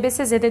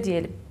SBSZ'de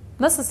diyelim.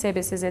 Nasıl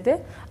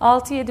SBSZ'de?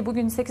 6-7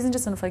 bugün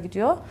 8. sınıfa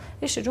gidiyor.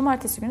 İşte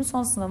cumartesi günü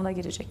son sınavına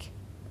girecek.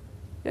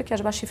 Diyor ki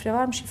acaba şifre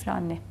var mı şifre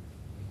anne?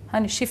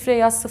 Hani şifre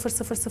yaz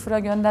 000'a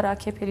gönder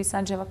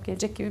AKP'liysen cevap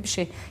gelecek gibi bir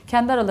şey.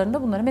 Kendi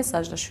aralarında bunları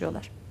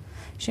mesajlaşıyorlar.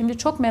 Şimdi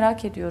çok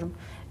merak ediyorum.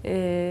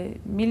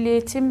 Milli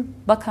Eğitim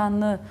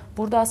Bakanlığı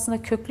burada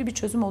aslında köklü bir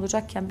çözüm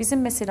olacakken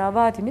bizim mesela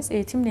vaadimiz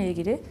eğitimle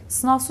ilgili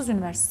sınavsız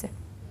üniversite.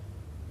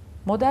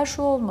 Model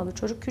şu olmalı,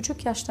 çocuk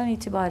küçük yaştan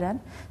itibaren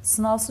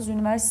sınavsız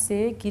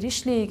üniversiteye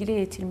girişle ilgili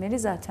eğitilmeli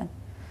zaten.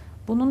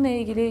 Bununla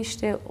ilgili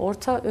işte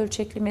orta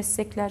ölçekli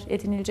meslekler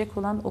edinilecek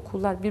olan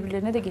okullar,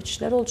 birbirlerine de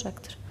geçişler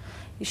olacaktır.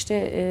 İşte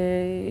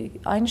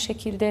aynı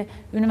şekilde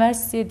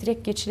üniversiteye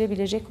direkt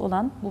geçilebilecek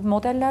olan bu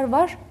modeller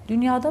var.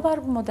 Dünyada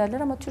var bu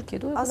modeller ama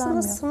Türkiye'de uygulanmıyor.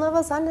 Aslında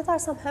sınava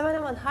zannedersem hemen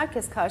hemen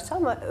herkes karşı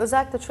ama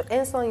özellikle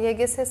en son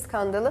YGS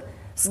skandalı.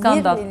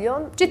 Skandal. 1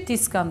 milyon ciddi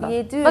skandal.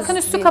 700 Bakın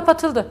üstü bin,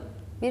 kapatıldı.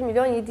 1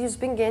 milyon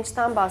 700 bin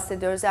gençten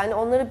bahsediyoruz. Yani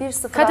onları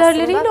 1-0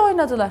 kaderleriyle aslında,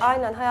 oynadılar.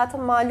 aynen hayata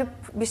mağlup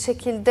bir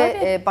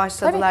şekilde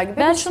başladılar gibi.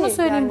 Ben bir şunu şey.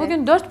 söyleyeyim. Yani,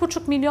 bugün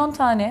 4,5 milyon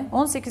tane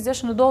 18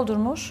 yaşını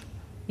doldurmuş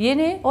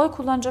yeni oy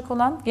kullanacak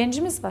olan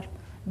gencimiz var.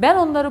 Ben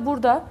onları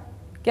burada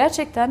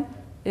gerçekten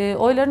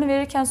oylarını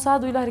verirken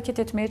sağduyuyla hareket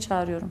etmeye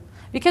çağırıyorum.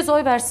 Bir kez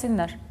oy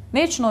versinler.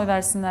 Ne için oy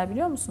versinler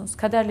biliyor musunuz?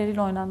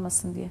 Kaderleriyle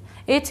oynanmasın diye,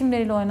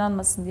 eğitimleriyle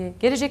oynanmasın diye,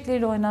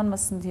 gelecekleriyle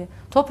oynanmasın diye,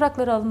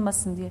 toprakları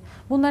alınmasın diye.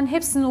 Bunların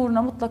hepsinin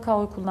uğruna mutlaka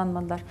oy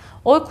kullanmalılar.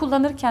 Oy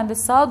kullanırken de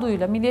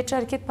sağduyuyla Milliyetçi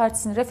Hareket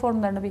Partisi'nin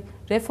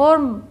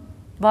reform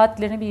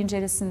vaatlerini bir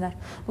incelesinler.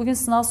 Bugün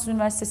sınavsız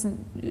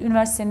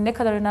üniversitenin ne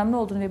kadar önemli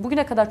olduğunu ve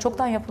bugüne kadar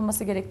çoktan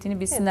yapılması gerektiğini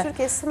bilsinler.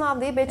 Türkiye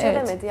sınavdayı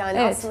beceremedi.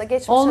 Yani aslında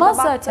geçmişe olmaz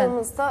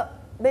baktığımızda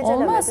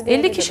beceremedi. Olmaz.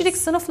 50 kişilik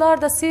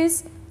sınıflarda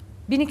siz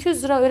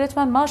 1200 lira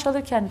öğretmen maaş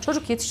alırken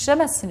çocuk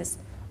yetiştiremezsiniz.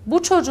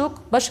 Bu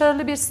çocuk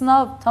başarılı bir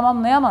sınav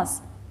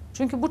tamamlayamaz.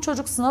 Çünkü bu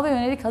çocuk sınava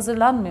yönelik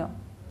hazırlanmıyor.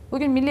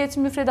 Bugün Milli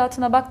Eğitim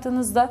müfredatına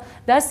baktığınızda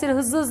dersleri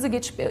hızlı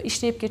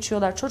işleyip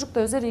geçiyorlar. Çocukta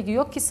özel ilgi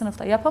yok ki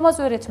sınıfta. Yapamaz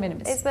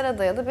öğretmenimiz. Ezbere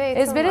dayalı bir eğitim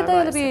var. Ezbere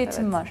dayalı bir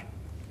eğitim var.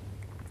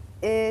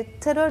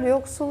 Terör,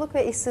 yoksulluk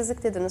ve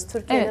işsizlik dediniz.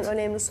 Türkiye'nin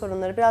önemli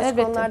sorunları. Biraz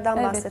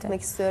konulardan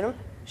bahsetmek istiyorum.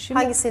 Şimdi,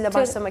 hangisiyle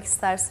başlamak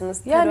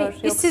istersiniz? Terör, yani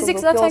yoksulluk, işsizlik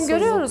zaten yolsuzluk.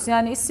 Görüyoruz.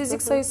 Yani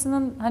işsizlik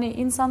sayısının hani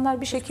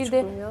insanlar bir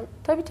şekilde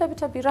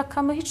tabii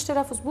rakamı hiç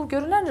telaffuz. Bu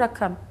görülen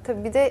rakam.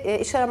 Tabii bir de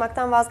iş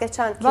aramaktan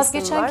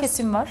vazgeçen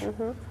kesim var.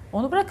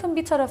 Onu bırakın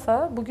bir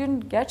tarafa.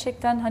 Bugün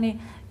gerçekten hani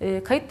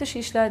kayıt dışı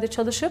işlerde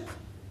çalışıp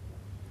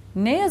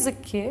ne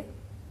yazık ki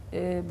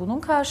bunun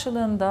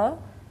karşılığında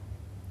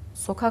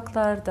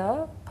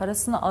sokaklarda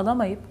parasını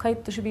alamayıp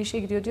kayıt dışı bir işe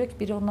gidiyor. Diyor ki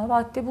biri ona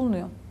vaatte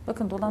bulunuyor.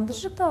 Bakın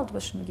dolandırıcılık da aldı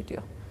başını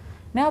gidiyor.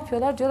 Ne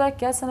yapıyorlar? Diyorlar ki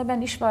gel sana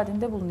ben iş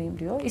vaadinde bulunayım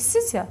diyor.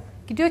 İşsiz ya.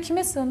 Gidiyor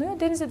kime sığınıyor?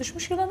 Denize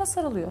düşmüş yılana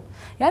sarılıyor.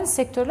 Yani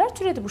sektörler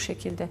türedi bu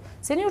şekilde.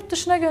 Seni yurt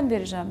dışına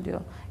göndereceğim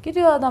diyor.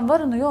 Gidiyor adam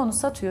varını yoğunu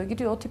satıyor.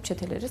 Gidiyor o tip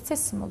çeteleri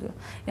teslim oluyor.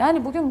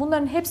 Yani bugün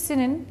bunların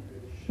hepsinin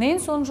neyin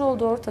sonucu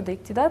olduğu ortada.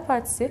 İktidar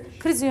partisi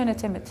krizi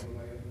yönetemedi.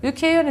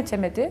 Ülkeyi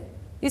yönetemedi.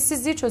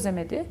 İşsizliği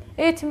çözemedi.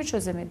 Eğitimi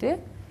çözemedi.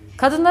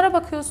 Kadınlara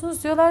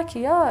bakıyorsunuz diyorlar ki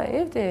ya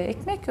evde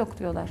ekmek yok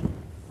diyorlar.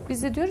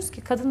 Biz de diyoruz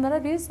ki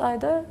kadınlara biz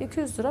ayda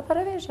 200 lira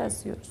para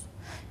vereceğiz diyoruz.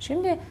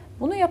 Şimdi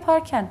bunu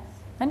yaparken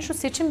hani şu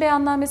seçim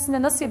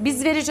beyannamesinde nasıl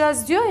biz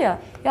vereceğiz diyor ya,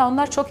 ya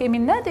onlar çok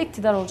eminler de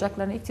iktidar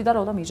olacaklarını, iktidar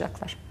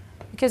olamayacaklar.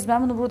 Bir kez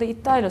ben bunu burada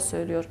iddiayla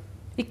söylüyorum.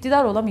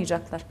 İktidar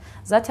olamayacaklar.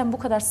 Zaten bu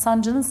kadar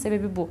sancının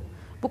sebebi bu.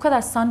 Bu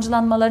kadar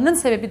sancılanmalarının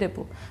sebebi de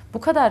bu.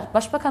 Bu kadar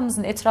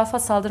başbakanımızın etrafa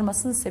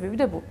saldırmasının sebebi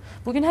de bu.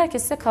 Bugün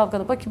herkesle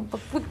kavgalı. Bakın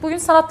bugün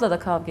sanatla da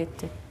kavga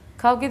etti.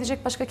 Kavga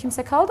edecek başka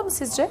kimse kaldı mı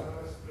sizce?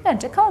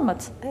 Bence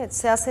kalmadı. Evet,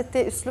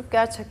 siyasette üslup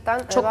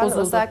gerçekten çok ben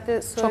bozuldu.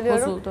 Özellikle söylüyorum.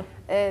 Çok bozuldu.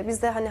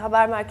 Biz de hani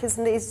haber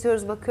merkezinde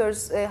izliyoruz,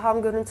 bakıyoruz,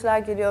 ham görüntüler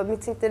geliyor,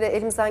 mitingleri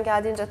elimizden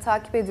geldiğince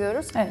takip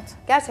ediyoruz. Evet.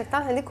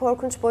 Gerçekten hani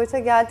korkunç boyuta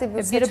geldi.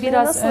 Bu seçimleri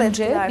nasıl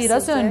etkiler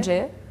Biraz sizce?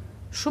 önce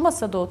şu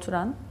masada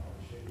oturan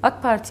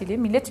AK Partili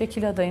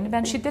milletvekili adayını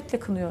ben şiddetle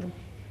kınıyorum.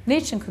 Ne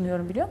için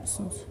kınıyorum biliyor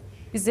musunuz?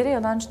 Bizlere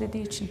yalancı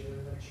dediği için.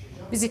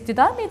 Biz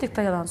iktidar mıydık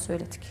da yalan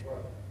söyledik?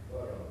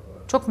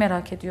 Çok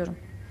merak ediyorum.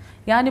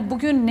 Yani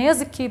bugün ne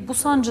yazık ki bu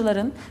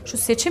sancıların, şu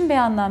seçim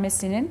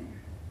beyannamesinin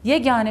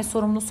yegane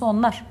sorumlusu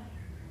onlar.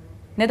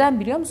 Neden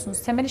biliyor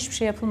musunuz? Temel hiçbir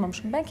şey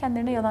yapılmamış. Ben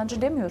kendilerine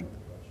yalancı demiyorum.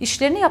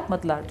 İşlerini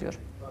yapmadılar diyorum.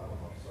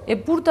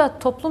 Burada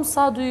toplum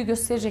sağduyu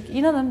gösterecek.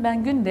 İnanın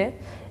ben günde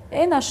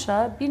en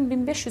aşağı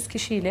 1000-1500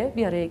 kişiyle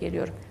bir araya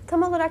geliyorum.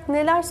 Tam olarak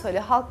neler söyle?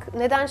 Halk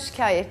neden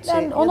şikayetçi?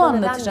 Ben onu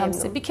anlatacağım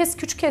size. Bir kez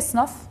küçük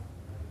esnaf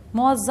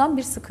muazzam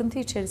bir sıkıntı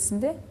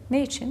içerisinde.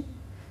 Ne için?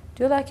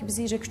 Diyorlar ki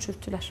bizi iyice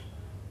küçülttüler.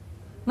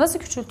 Nasıl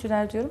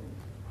küçülttüler diyorum.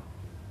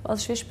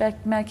 Alışveriş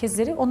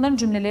merkezleri, onların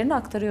cümlelerini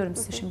aktarıyorum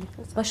size şimdi.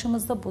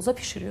 Başımızda boza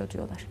pişiriyor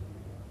diyorlar.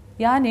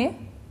 Yani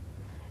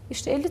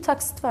işte 50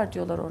 taksit var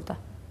diyorlar orada.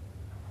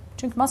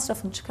 Çünkü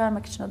masrafını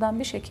çıkarmak için adam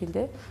bir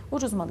şekilde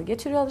ucuz malı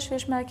getiriyor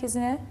alışveriş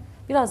merkezine,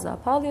 biraz daha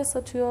pahalıya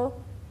satıyor,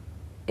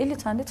 50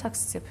 tane de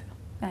taksit yapıyor.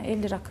 Yani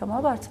 50 rakamı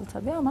abartılı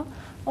tabii ama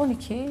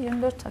 12,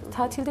 24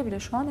 tatilde bile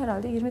şu an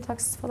herhalde 20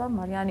 taksit falan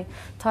var. Yani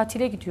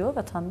tatile gidiyor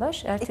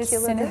vatandaş, ertesi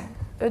sene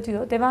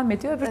ödüyor, devam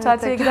ediyor. Öbür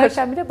tatile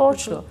giderken bile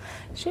borçlu.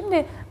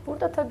 Şimdi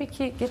burada tabii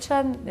ki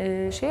geçen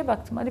şeye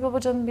baktım. Ali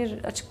Babacan'ın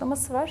bir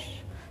açıklaması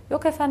var.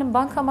 Yok efendim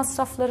banka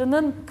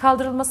masraflarının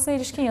kaldırılmasına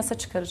ilişkin yasa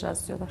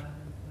çıkaracağız diyorlar.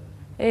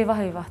 Eyvah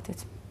eyvah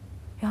dedim.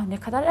 Ya ne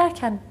kadar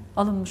erken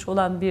alınmış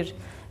olan bir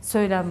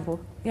söylem bu.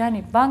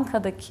 Yani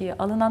bankadaki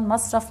alınan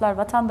masraflar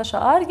vatandaşa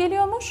ağır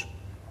geliyormuş.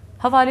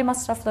 Havale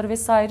masrafları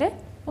vesaire.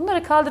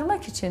 Bunları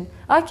kaldırmak için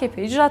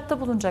AKP icraatta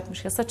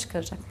bulunacakmış, yasa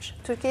çıkaracakmış.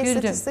 Türkiye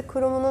İstatistik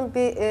Kurumu'nun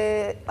bir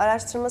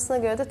araştırmasına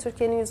göre de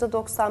Türkiye'nin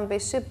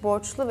 %95'i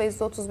borçlu ve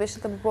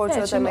 %35'i de bu borcu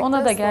ödemekte. Şimdi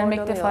ona da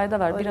gelmekte fayda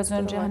var. Öyle biraz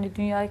önce hani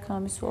dünya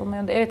ekonomisi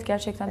olmayan da evet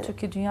gerçekten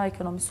Türkiye dünya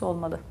ekonomisi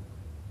olmalı.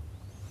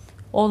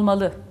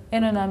 Olmalı.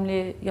 En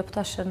önemli yapı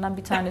taşlarından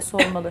bir tanesi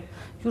olmalı.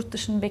 Yurt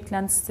dışının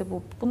beklentisi de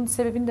bu. Bunun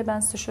sebebini de ben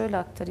size şöyle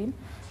aktarayım.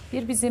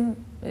 Bizim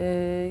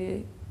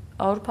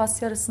Avrupa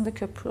Asya arasında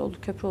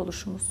köprü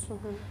oluşumuz.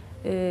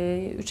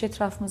 Üç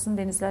etrafımızın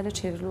denizlerle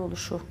çevrili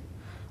oluşu.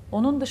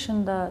 Onun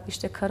dışında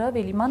işte kara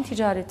ve liman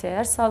ticareti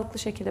eğer sağlıklı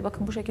şekilde,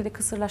 bakın bu şekilde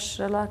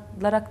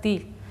kısırlaştırılarak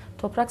değil,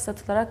 toprak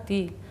satılarak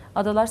değil,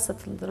 adalar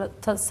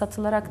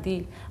satılarak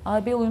değil,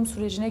 AB uyum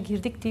sürecine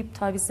girdik deyip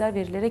tavizler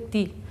verilerek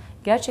değil,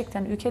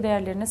 gerçekten ülke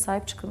değerlerine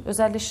sahip çıkın,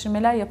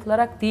 özelleştirmeler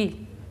yapılarak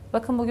değil.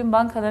 Bakın bugün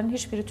bankaların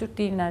hiçbiri Türk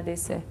değil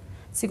neredeyse.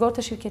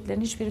 Sigorta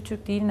şirketlerinin hiçbiri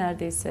Türk değil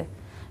neredeyse.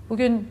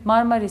 Bugün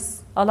Marmaris,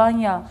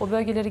 Alanya, o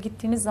bölgelere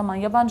gittiğiniz zaman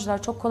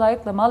yabancılar çok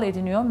kolaylıkla mal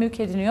ediniyor, mülk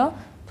ediniyor,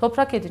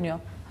 toprak ediniyor.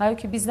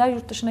 Halbuki bizler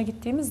yurt dışına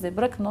gittiğimizde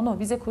bırakın onu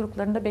vize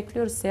kuyruklarında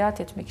bekliyoruz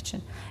seyahat etmek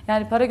için.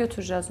 Yani para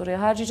götüreceğiz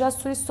oraya, harcayacağız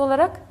turist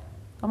olarak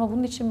ama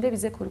bunun için de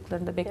vize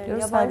kuyruklarında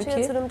bekliyoruz. Yani yabancı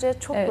yatırımcıya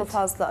çok mu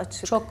fazla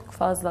açık? Çok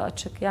fazla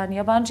açık. Yani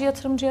yabancı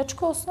yatırımcıya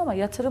açık olsun ama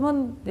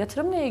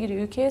yatırımla ilgili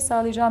ülkeye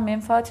sağlayacağı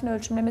menfaatin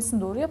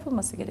ölçümlemesinin doğru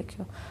yapılması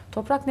gerekiyor.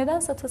 Toprak neden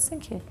satılsın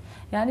ki?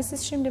 Yani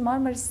siz şimdi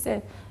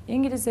Marmaris'te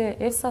İngiliz'e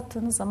ev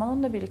sattığınız zaman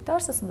onunla birlikte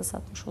arsasını da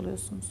satmış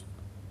oluyorsunuz.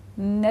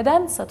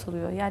 Neden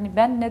satılıyor? Yani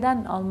ben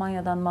neden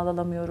Almanya'dan mal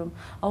alamıyorum,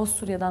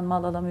 Avusturya'dan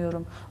mal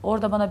alamıyorum?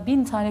 Orada bana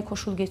 1000 tane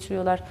koşul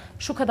getiriyorlar.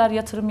 Şu kadar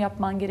yatırım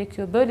yapman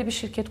gerekiyor, böyle bir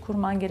şirket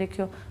kurman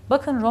gerekiyor.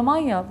 Bakın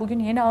Romanya bugün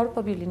yeni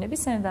Avrupa Birliği'ne, bir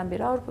seneden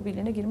beri Avrupa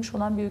Birliği'ne girmiş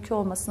olan bir ülke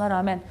olmasına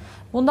rağmen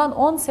bundan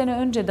 10 sene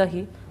önce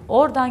dahi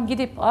oradan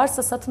gidip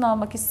arsa satın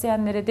almak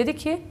isteyenlere dedi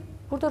ki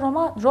burada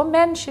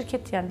Roman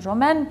şirket, yani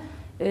Roman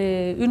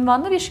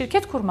ünvanlı bir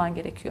şirket kurman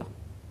gerekiyor.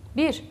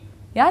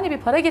 Yani bir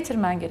para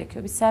getirmen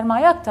gerekiyor, bir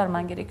sermaye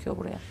aktarman gerekiyor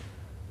buraya.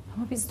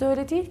 Ama bizde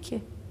öyle değil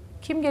ki.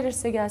 Kim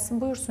gelirse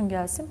gelsin, buyursun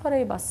gelsin,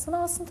 parayı bassın,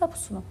 alsın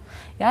tapusunu.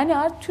 Yani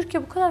artık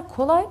Türkiye bu kadar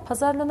kolay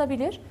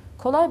pazarlanabilir,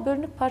 kolay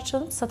bölünüp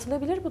parçalanıp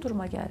satılabilir bu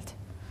duruma geldi.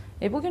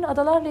 Bugün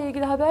adalarla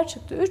ilgili haber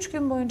çıktı. 3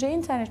 gün boyunca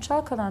internet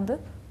çalkalandı.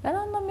 Ben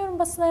anlamıyorum,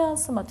 basına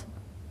yansımadı.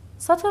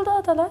 Satıldı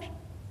adalar.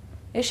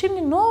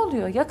 Şimdi ne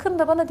oluyor?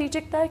 Yakında bana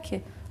diyecekler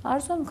ki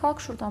Arzu Hanım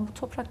kalk şuradan, bu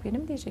toprak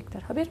benim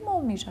diyecekler. Haberim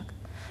olmayacak.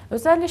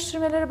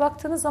 Özelleştirmelere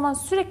baktığınız zaman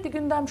sürekli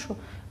gündem şu.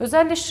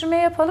 Özelleştirme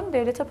yapalım,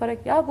 devlete para.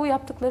 Ya bu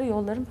yaptıkları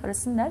yolların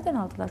parasını nereden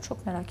aldılar?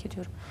 Çok merak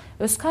ediyorum.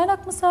 Öz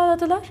kaynak mı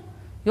sağladılar?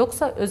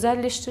 Yoksa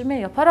özelleştirme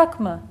yaparak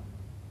mı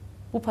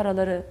bu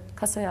paraları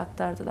kasaya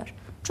aktardılar?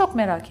 Çok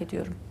merak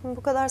ediyorum.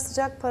 Bu kadar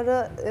sıcak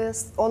para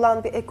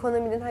olan bir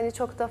ekonominin hani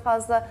çok da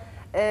fazla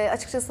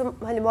açıkçası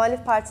hani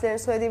muhalif partilerin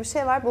söylediği bir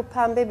şey var. Bu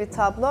pembe bir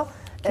tablo.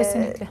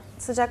 Kesinlikle.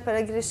 Sıcak para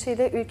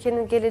girişiyle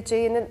ülkenin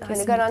geleceğinin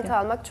hani garanti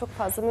almak çok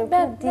fazla mümkün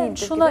değildir. Ben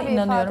şuna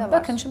inanıyorum.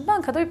 Bakın şimdi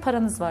bankada bir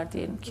paranız var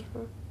diyelim ki.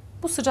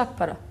 Bu sıcak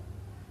para.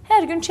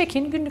 Her gün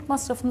çekin, günlük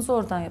masrafınızı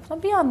oradan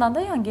yapın. Bir yandan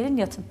da yan gelin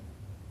yatın.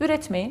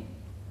 Üretmeyin.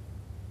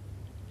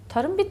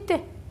 Tarım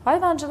bitti.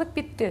 Hayvancılık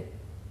bitti.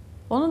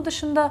 Onun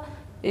dışında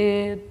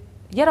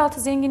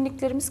yeraltı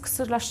zenginliklerimiz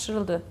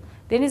kısırlaştırıldı.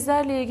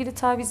 Denizlerle ilgili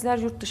tavizler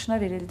yurt dışına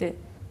verildi.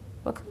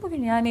 Bakın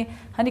bugün yani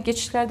hani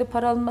geçişlerde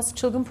para alınması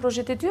çılgın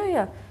projede diyor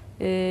ya,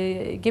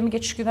 gemi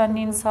geçiş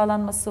güvenliğinin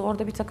sağlanması,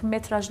 orada bir takım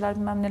metrajlar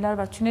bilmem neler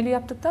var. Tüneli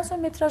yaptıktan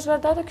sonra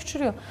metrajlar daha da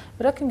küçülüyor.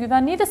 Bırakın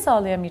güvenliği de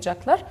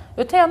sağlayamayacaklar.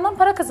 Öte yandan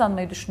para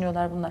kazanmayı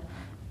düşünüyorlar bunlar.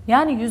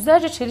 Yani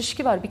yüzlerce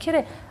çelişki var. Bir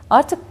kere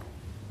artık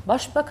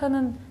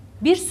başbakanın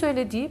bir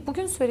söylediği,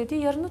 bugün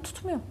söylediği yarını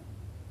tutmuyor.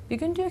 Bir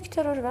gün diyor ki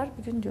terör var,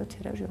 bir gün diyor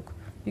terör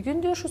yok. Bir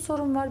gün diyor şu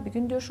sorun var, bir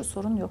gün diyor şu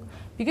sorun yok.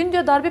 Bir gün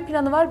diyor darbe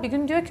planı var, bir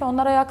gün diyor ki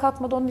onlar ayağa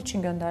kalkmadı onun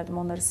için gönderdim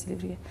onları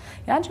Silivri'ye.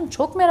 Yani şimdi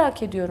çok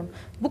merak ediyorum.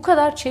 Bu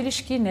kadar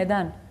çelişki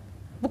neden?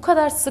 Bu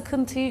kadar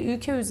sıkıntıyı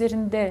ülke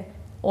üzerinde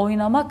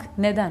oynamak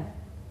neden?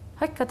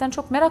 Hakikaten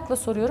çok merakla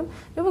soruyorum.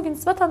 Ve bugün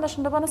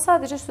vatandaşın da bana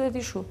sadece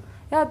söylediği şu.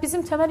 Ya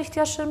bizim temel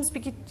ihtiyaçlarımız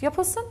bir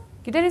yapılsın,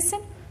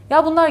 giderilsin.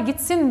 Ya bunlar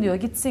gitsin diyor,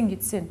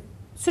 gitsin.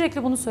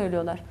 Sürekli bunu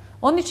söylüyorlar.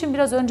 Onun için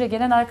biraz önce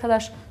gelen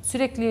arkadaş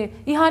sürekli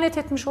ihanet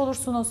etmiş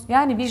olursunuz.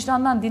 Yani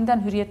vicdandan,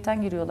 dinden,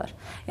 hürriyetten giriyorlar.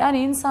 Yani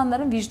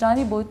insanların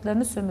vicdani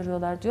boyutlarını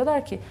sömürüyorlar.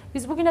 Diyorlar ki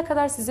biz bugüne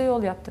kadar size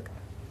yol yaptık.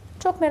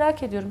 Çok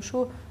merak ediyorum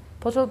şu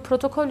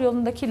protokol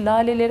yolundaki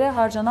lalelere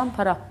harcanan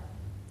para.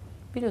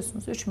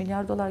 Biliyorsunuz 3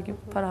 milyar dolar gibi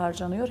para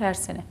harcanıyor her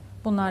sene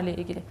bunlarla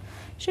ilgili.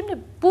 Şimdi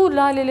bu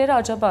laleleri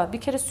acaba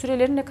bir kere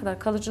süreleri ne kadar,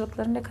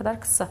 kalıcılıkları ne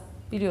kadar kısa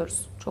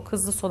biliyoruz. Çok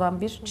hızlı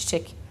solan bir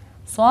çiçek.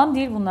 Soğan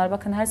değil bunlar,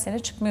 bakın her sene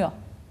çıkmıyor.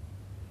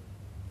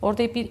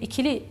 Orada bir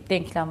ikili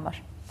denklem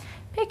var.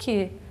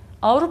 Peki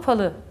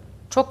Avrupalı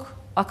çok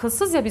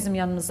akılsız ya bizim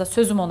yanımızda,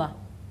 sözüm ona.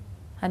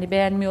 Hani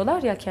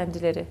beğenmiyorlar ya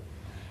kendileri.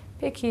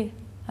 Peki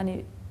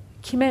hani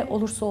kime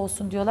olursa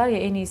olsun diyorlar ya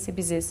en iyisi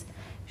biziz.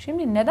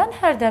 Şimdi neden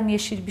her dem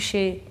yeşil bir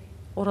şey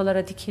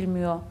oralara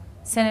dikilmiyor?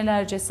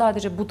 Senelerce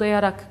sadece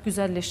budayarak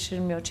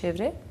güzelleştirilmiyor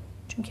çevre.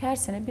 Çünkü her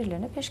sene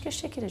birilerine peşkeş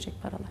çekilecek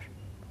paralar.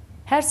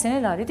 Her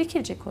sene lale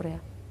dikilecek oraya.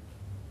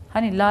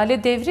 Hani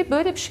lale devri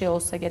böyle bir şey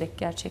olsa gerek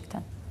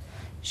gerçekten.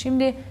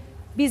 Şimdi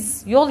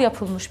biz yol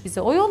yapılmış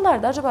bize. O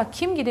yollarda acaba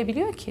kim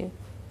gidebiliyor ki?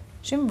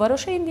 Şimdi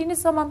varoşa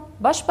indiğiniz zaman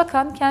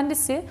başbakan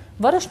kendisi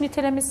varoş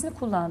nitelemesini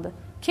kullandı.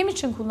 Kim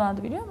için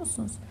kullandı biliyor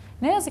musunuz?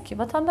 Ne yazık ki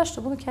vatandaş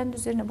da bunu kendi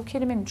üzerine, bu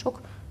kelimenin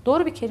çok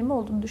doğru bir kelime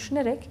olduğunu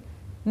düşünerek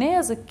ne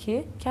yazık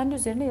ki kendi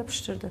üzerine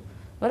yapıştırdı.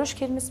 Varoş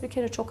kelimesi bir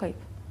kere çok ayıp.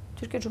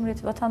 Türkiye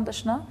Cumhuriyeti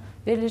vatandaşına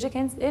verilecek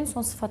en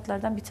son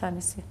sıfatlardan bir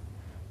tanesi.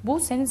 Bu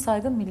senin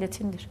saygın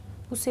milletindir.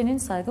 Bu senin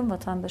saygın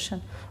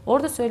vatandaşın.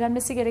 Orada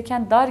söylenmesi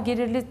gereken dar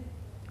gelirli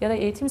ya da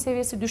eğitim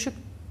seviyesi düşük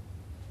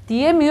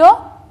diyemiyor.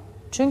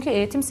 Çünkü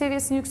eğitim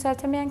seviyesini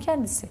yükseltemeyen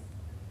kendisi.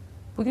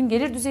 Bugün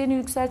gelir düzeyini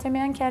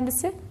yükseltemeyen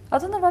kendisi.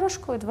 Adına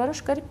varoş koydu.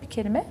 Varoş garip bir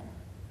kelime.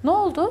 Ne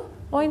oldu?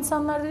 O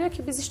insanlar da diyor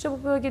ki biz işte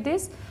bu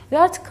bölgedeyiz ve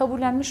artık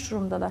kabullenmiş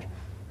durumdalar.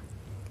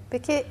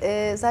 Peki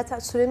zaten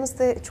süremiz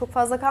de çok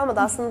fazla kalmadı.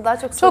 Aslında daha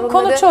çok sorunları...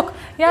 Çok konu çok.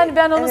 Yani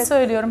ben onu evet.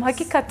 söylüyorum.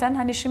 Hakikaten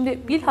hani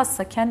şimdi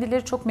bilhassa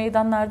kendileri çok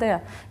meydanlarda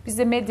ya. Biz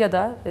de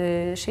medyada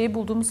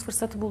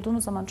fırsatı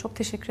bulduğumuz zaman çok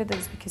teşekkür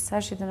ederiz bir kez.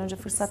 Her şeyden önce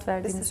fırsat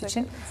verdiğiniz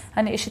için.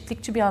 Hani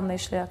eşitlikçi bir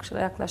anlayışla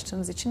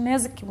yaklaştığınız için. Ne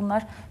yazık ki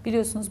bunlar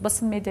biliyorsunuz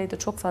basın medyayı da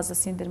çok fazla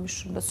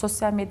sindirmiş durumda.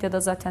 Sosyal medyada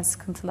zaten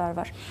sıkıntılar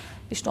var.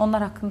 İşte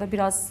onlar hakkında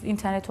biraz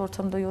internet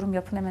ortamında yorum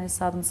yapın, hemen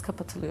hesabınız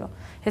kapatılıyor.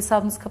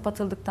 Hesabınız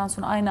kapatıldıktan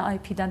sonra aynı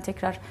IP'den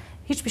tekrar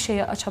hiçbir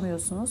şeyi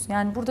açamıyorsunuz.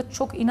 Yani burada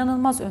çok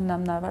inanılmaz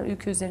önlemler var.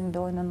 Ülke üzerinde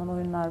oynanan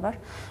oyunlar var.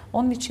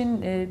 Onun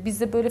için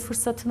biz de böyle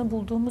fırsatını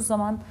bulduğumuz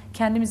zaman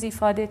kendimizi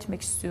ifade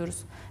etmek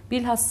istiyoruz.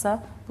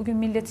 Bilhassa bugün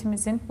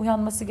milletimizin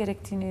uyanması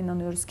gerektiğine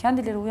inanıyoruz.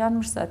 Kendileri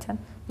uyanmış zaten.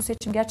 Bu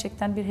seçim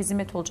gerçekten bir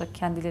hezimet olacak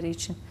kendileri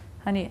için.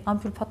 Hani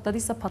ampul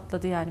patladıysa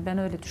patladı yani. Ben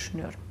öyle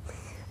düşünüyorum.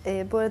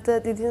 Bu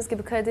arada dediğiniz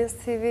gibi Karadeniz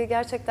TV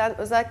gerçekten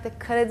özellikle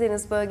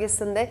Karadeniz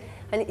bölgesinde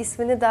hani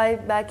ismini dahi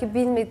belki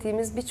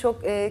bilmediğimiz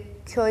birçok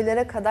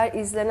köylere kadar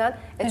izlenen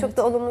evet. Çok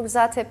da olumlu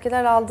güzel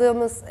tepkiler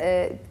aldığımız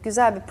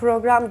güzel bir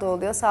program da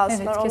oluyor sağ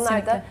olsunlar. Evet,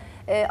 onlar da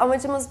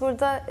amacımız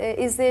burada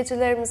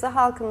izleyicilerimize,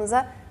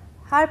 halkımıza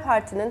her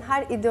partinin,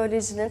 her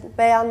ideolojinin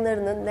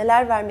beyanlarının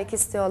neler vermek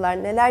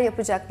istiyorlar, neler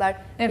yapacaklar,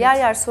 evet. Yer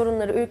yer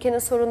sorunları, ülkenin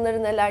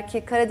sorunları neler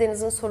ki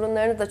Karadeniz'in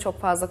sorunlarını da çok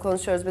fazla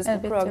konuşuyoruz biz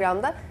bu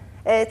programda.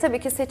 Tabii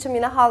ki seçim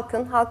yine halk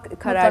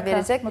karar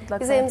verecek. Mutlaka.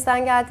 Biz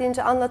elimizden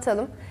geldiğince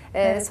anlatalım.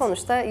 Evet.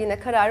 Sonuçta yine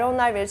kararı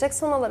onlar verecek.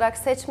 Son olarak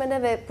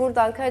seçmene ve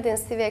buradan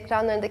Karadeniz TV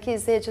ekranlarındaki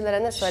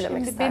izleyicilere ne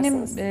söylemek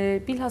istersiniz?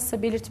 Benim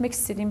bilhassa belirtmek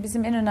istediğim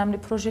bizim en önemli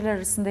projeler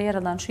arasında yer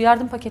alan şu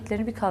yardım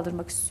paketlerini bir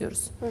kaldırmak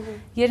istiyoruz.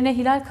 Yerine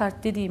hilal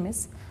kart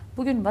dediğimiz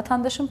bugün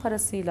vatandaşın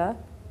parasıyla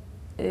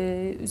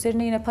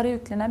üzerine yine para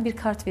yüklenen bir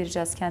kart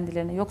vereceğiz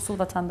kendilerine, yoksul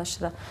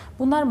vatandaşlara.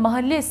 Bunlar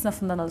mahalle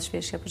esnafından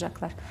alışveriş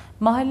yapacaklar.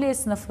 Mahalle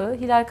esnafı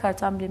hilal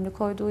kart amblemini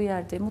koyduğu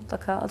yerde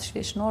mutlaka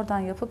alışverişini oradan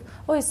yapıp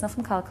o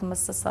esnafın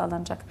kalkınması da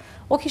sağlanacak.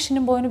 O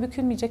kişinin boynu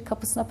bükülmeyecek,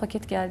 kapısına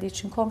paket geldiği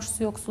için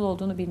komşusu yoksul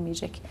olduğunu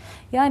bilmeyecek.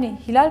 Yani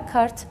hilal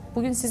kart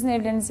bugün sizin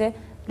evlerinize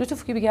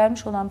lütuf gibi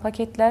gelmiş olan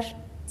paketler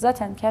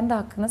zaten kendi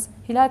hakkınız.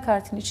 Hilal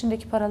kartının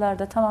içindeki paralar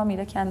da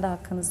tamamıyla kendi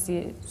hakkınız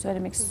diye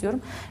söylemek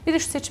istiyorum. Bir de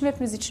şu seçim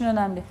hepimiz için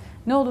önemli.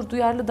 Ne olur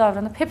duyarlı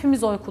davranıp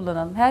hepimiz oy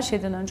kullanalım. Her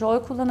şeyden önce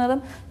oy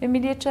kullanalım ve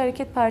Milliyetçi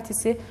Hareket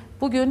Partisi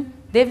bugün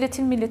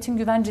devletin, milletin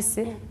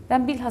güvencesi.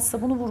 Ben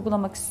bilhassa bunu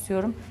vurgulamak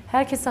istiyorum.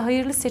 Herkese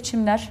hayırlı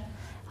seçimler,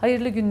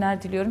 hayırlı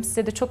günler diliyorum.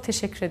 Size de çok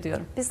teşekkür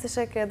ediyorum. Biz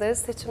teşekkür ederiz.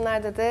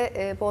 Seçimlerde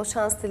de bol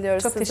şans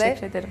diliyoruz çok size. Çok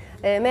teşekkür ederim.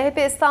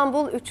 MHP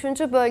İstanbul 3.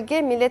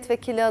 Bölge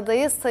Milletvekili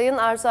adayı Sayın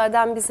Arzu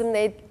Erdem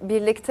bizimle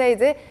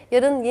birlikteydi.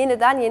 Yarın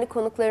yeniden yeni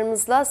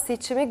konuklarımızla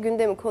seçimi,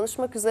 gündemi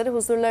konuşmak üzere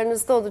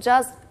huzurlarınızda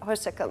olacağız.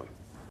 Hoşça kalın.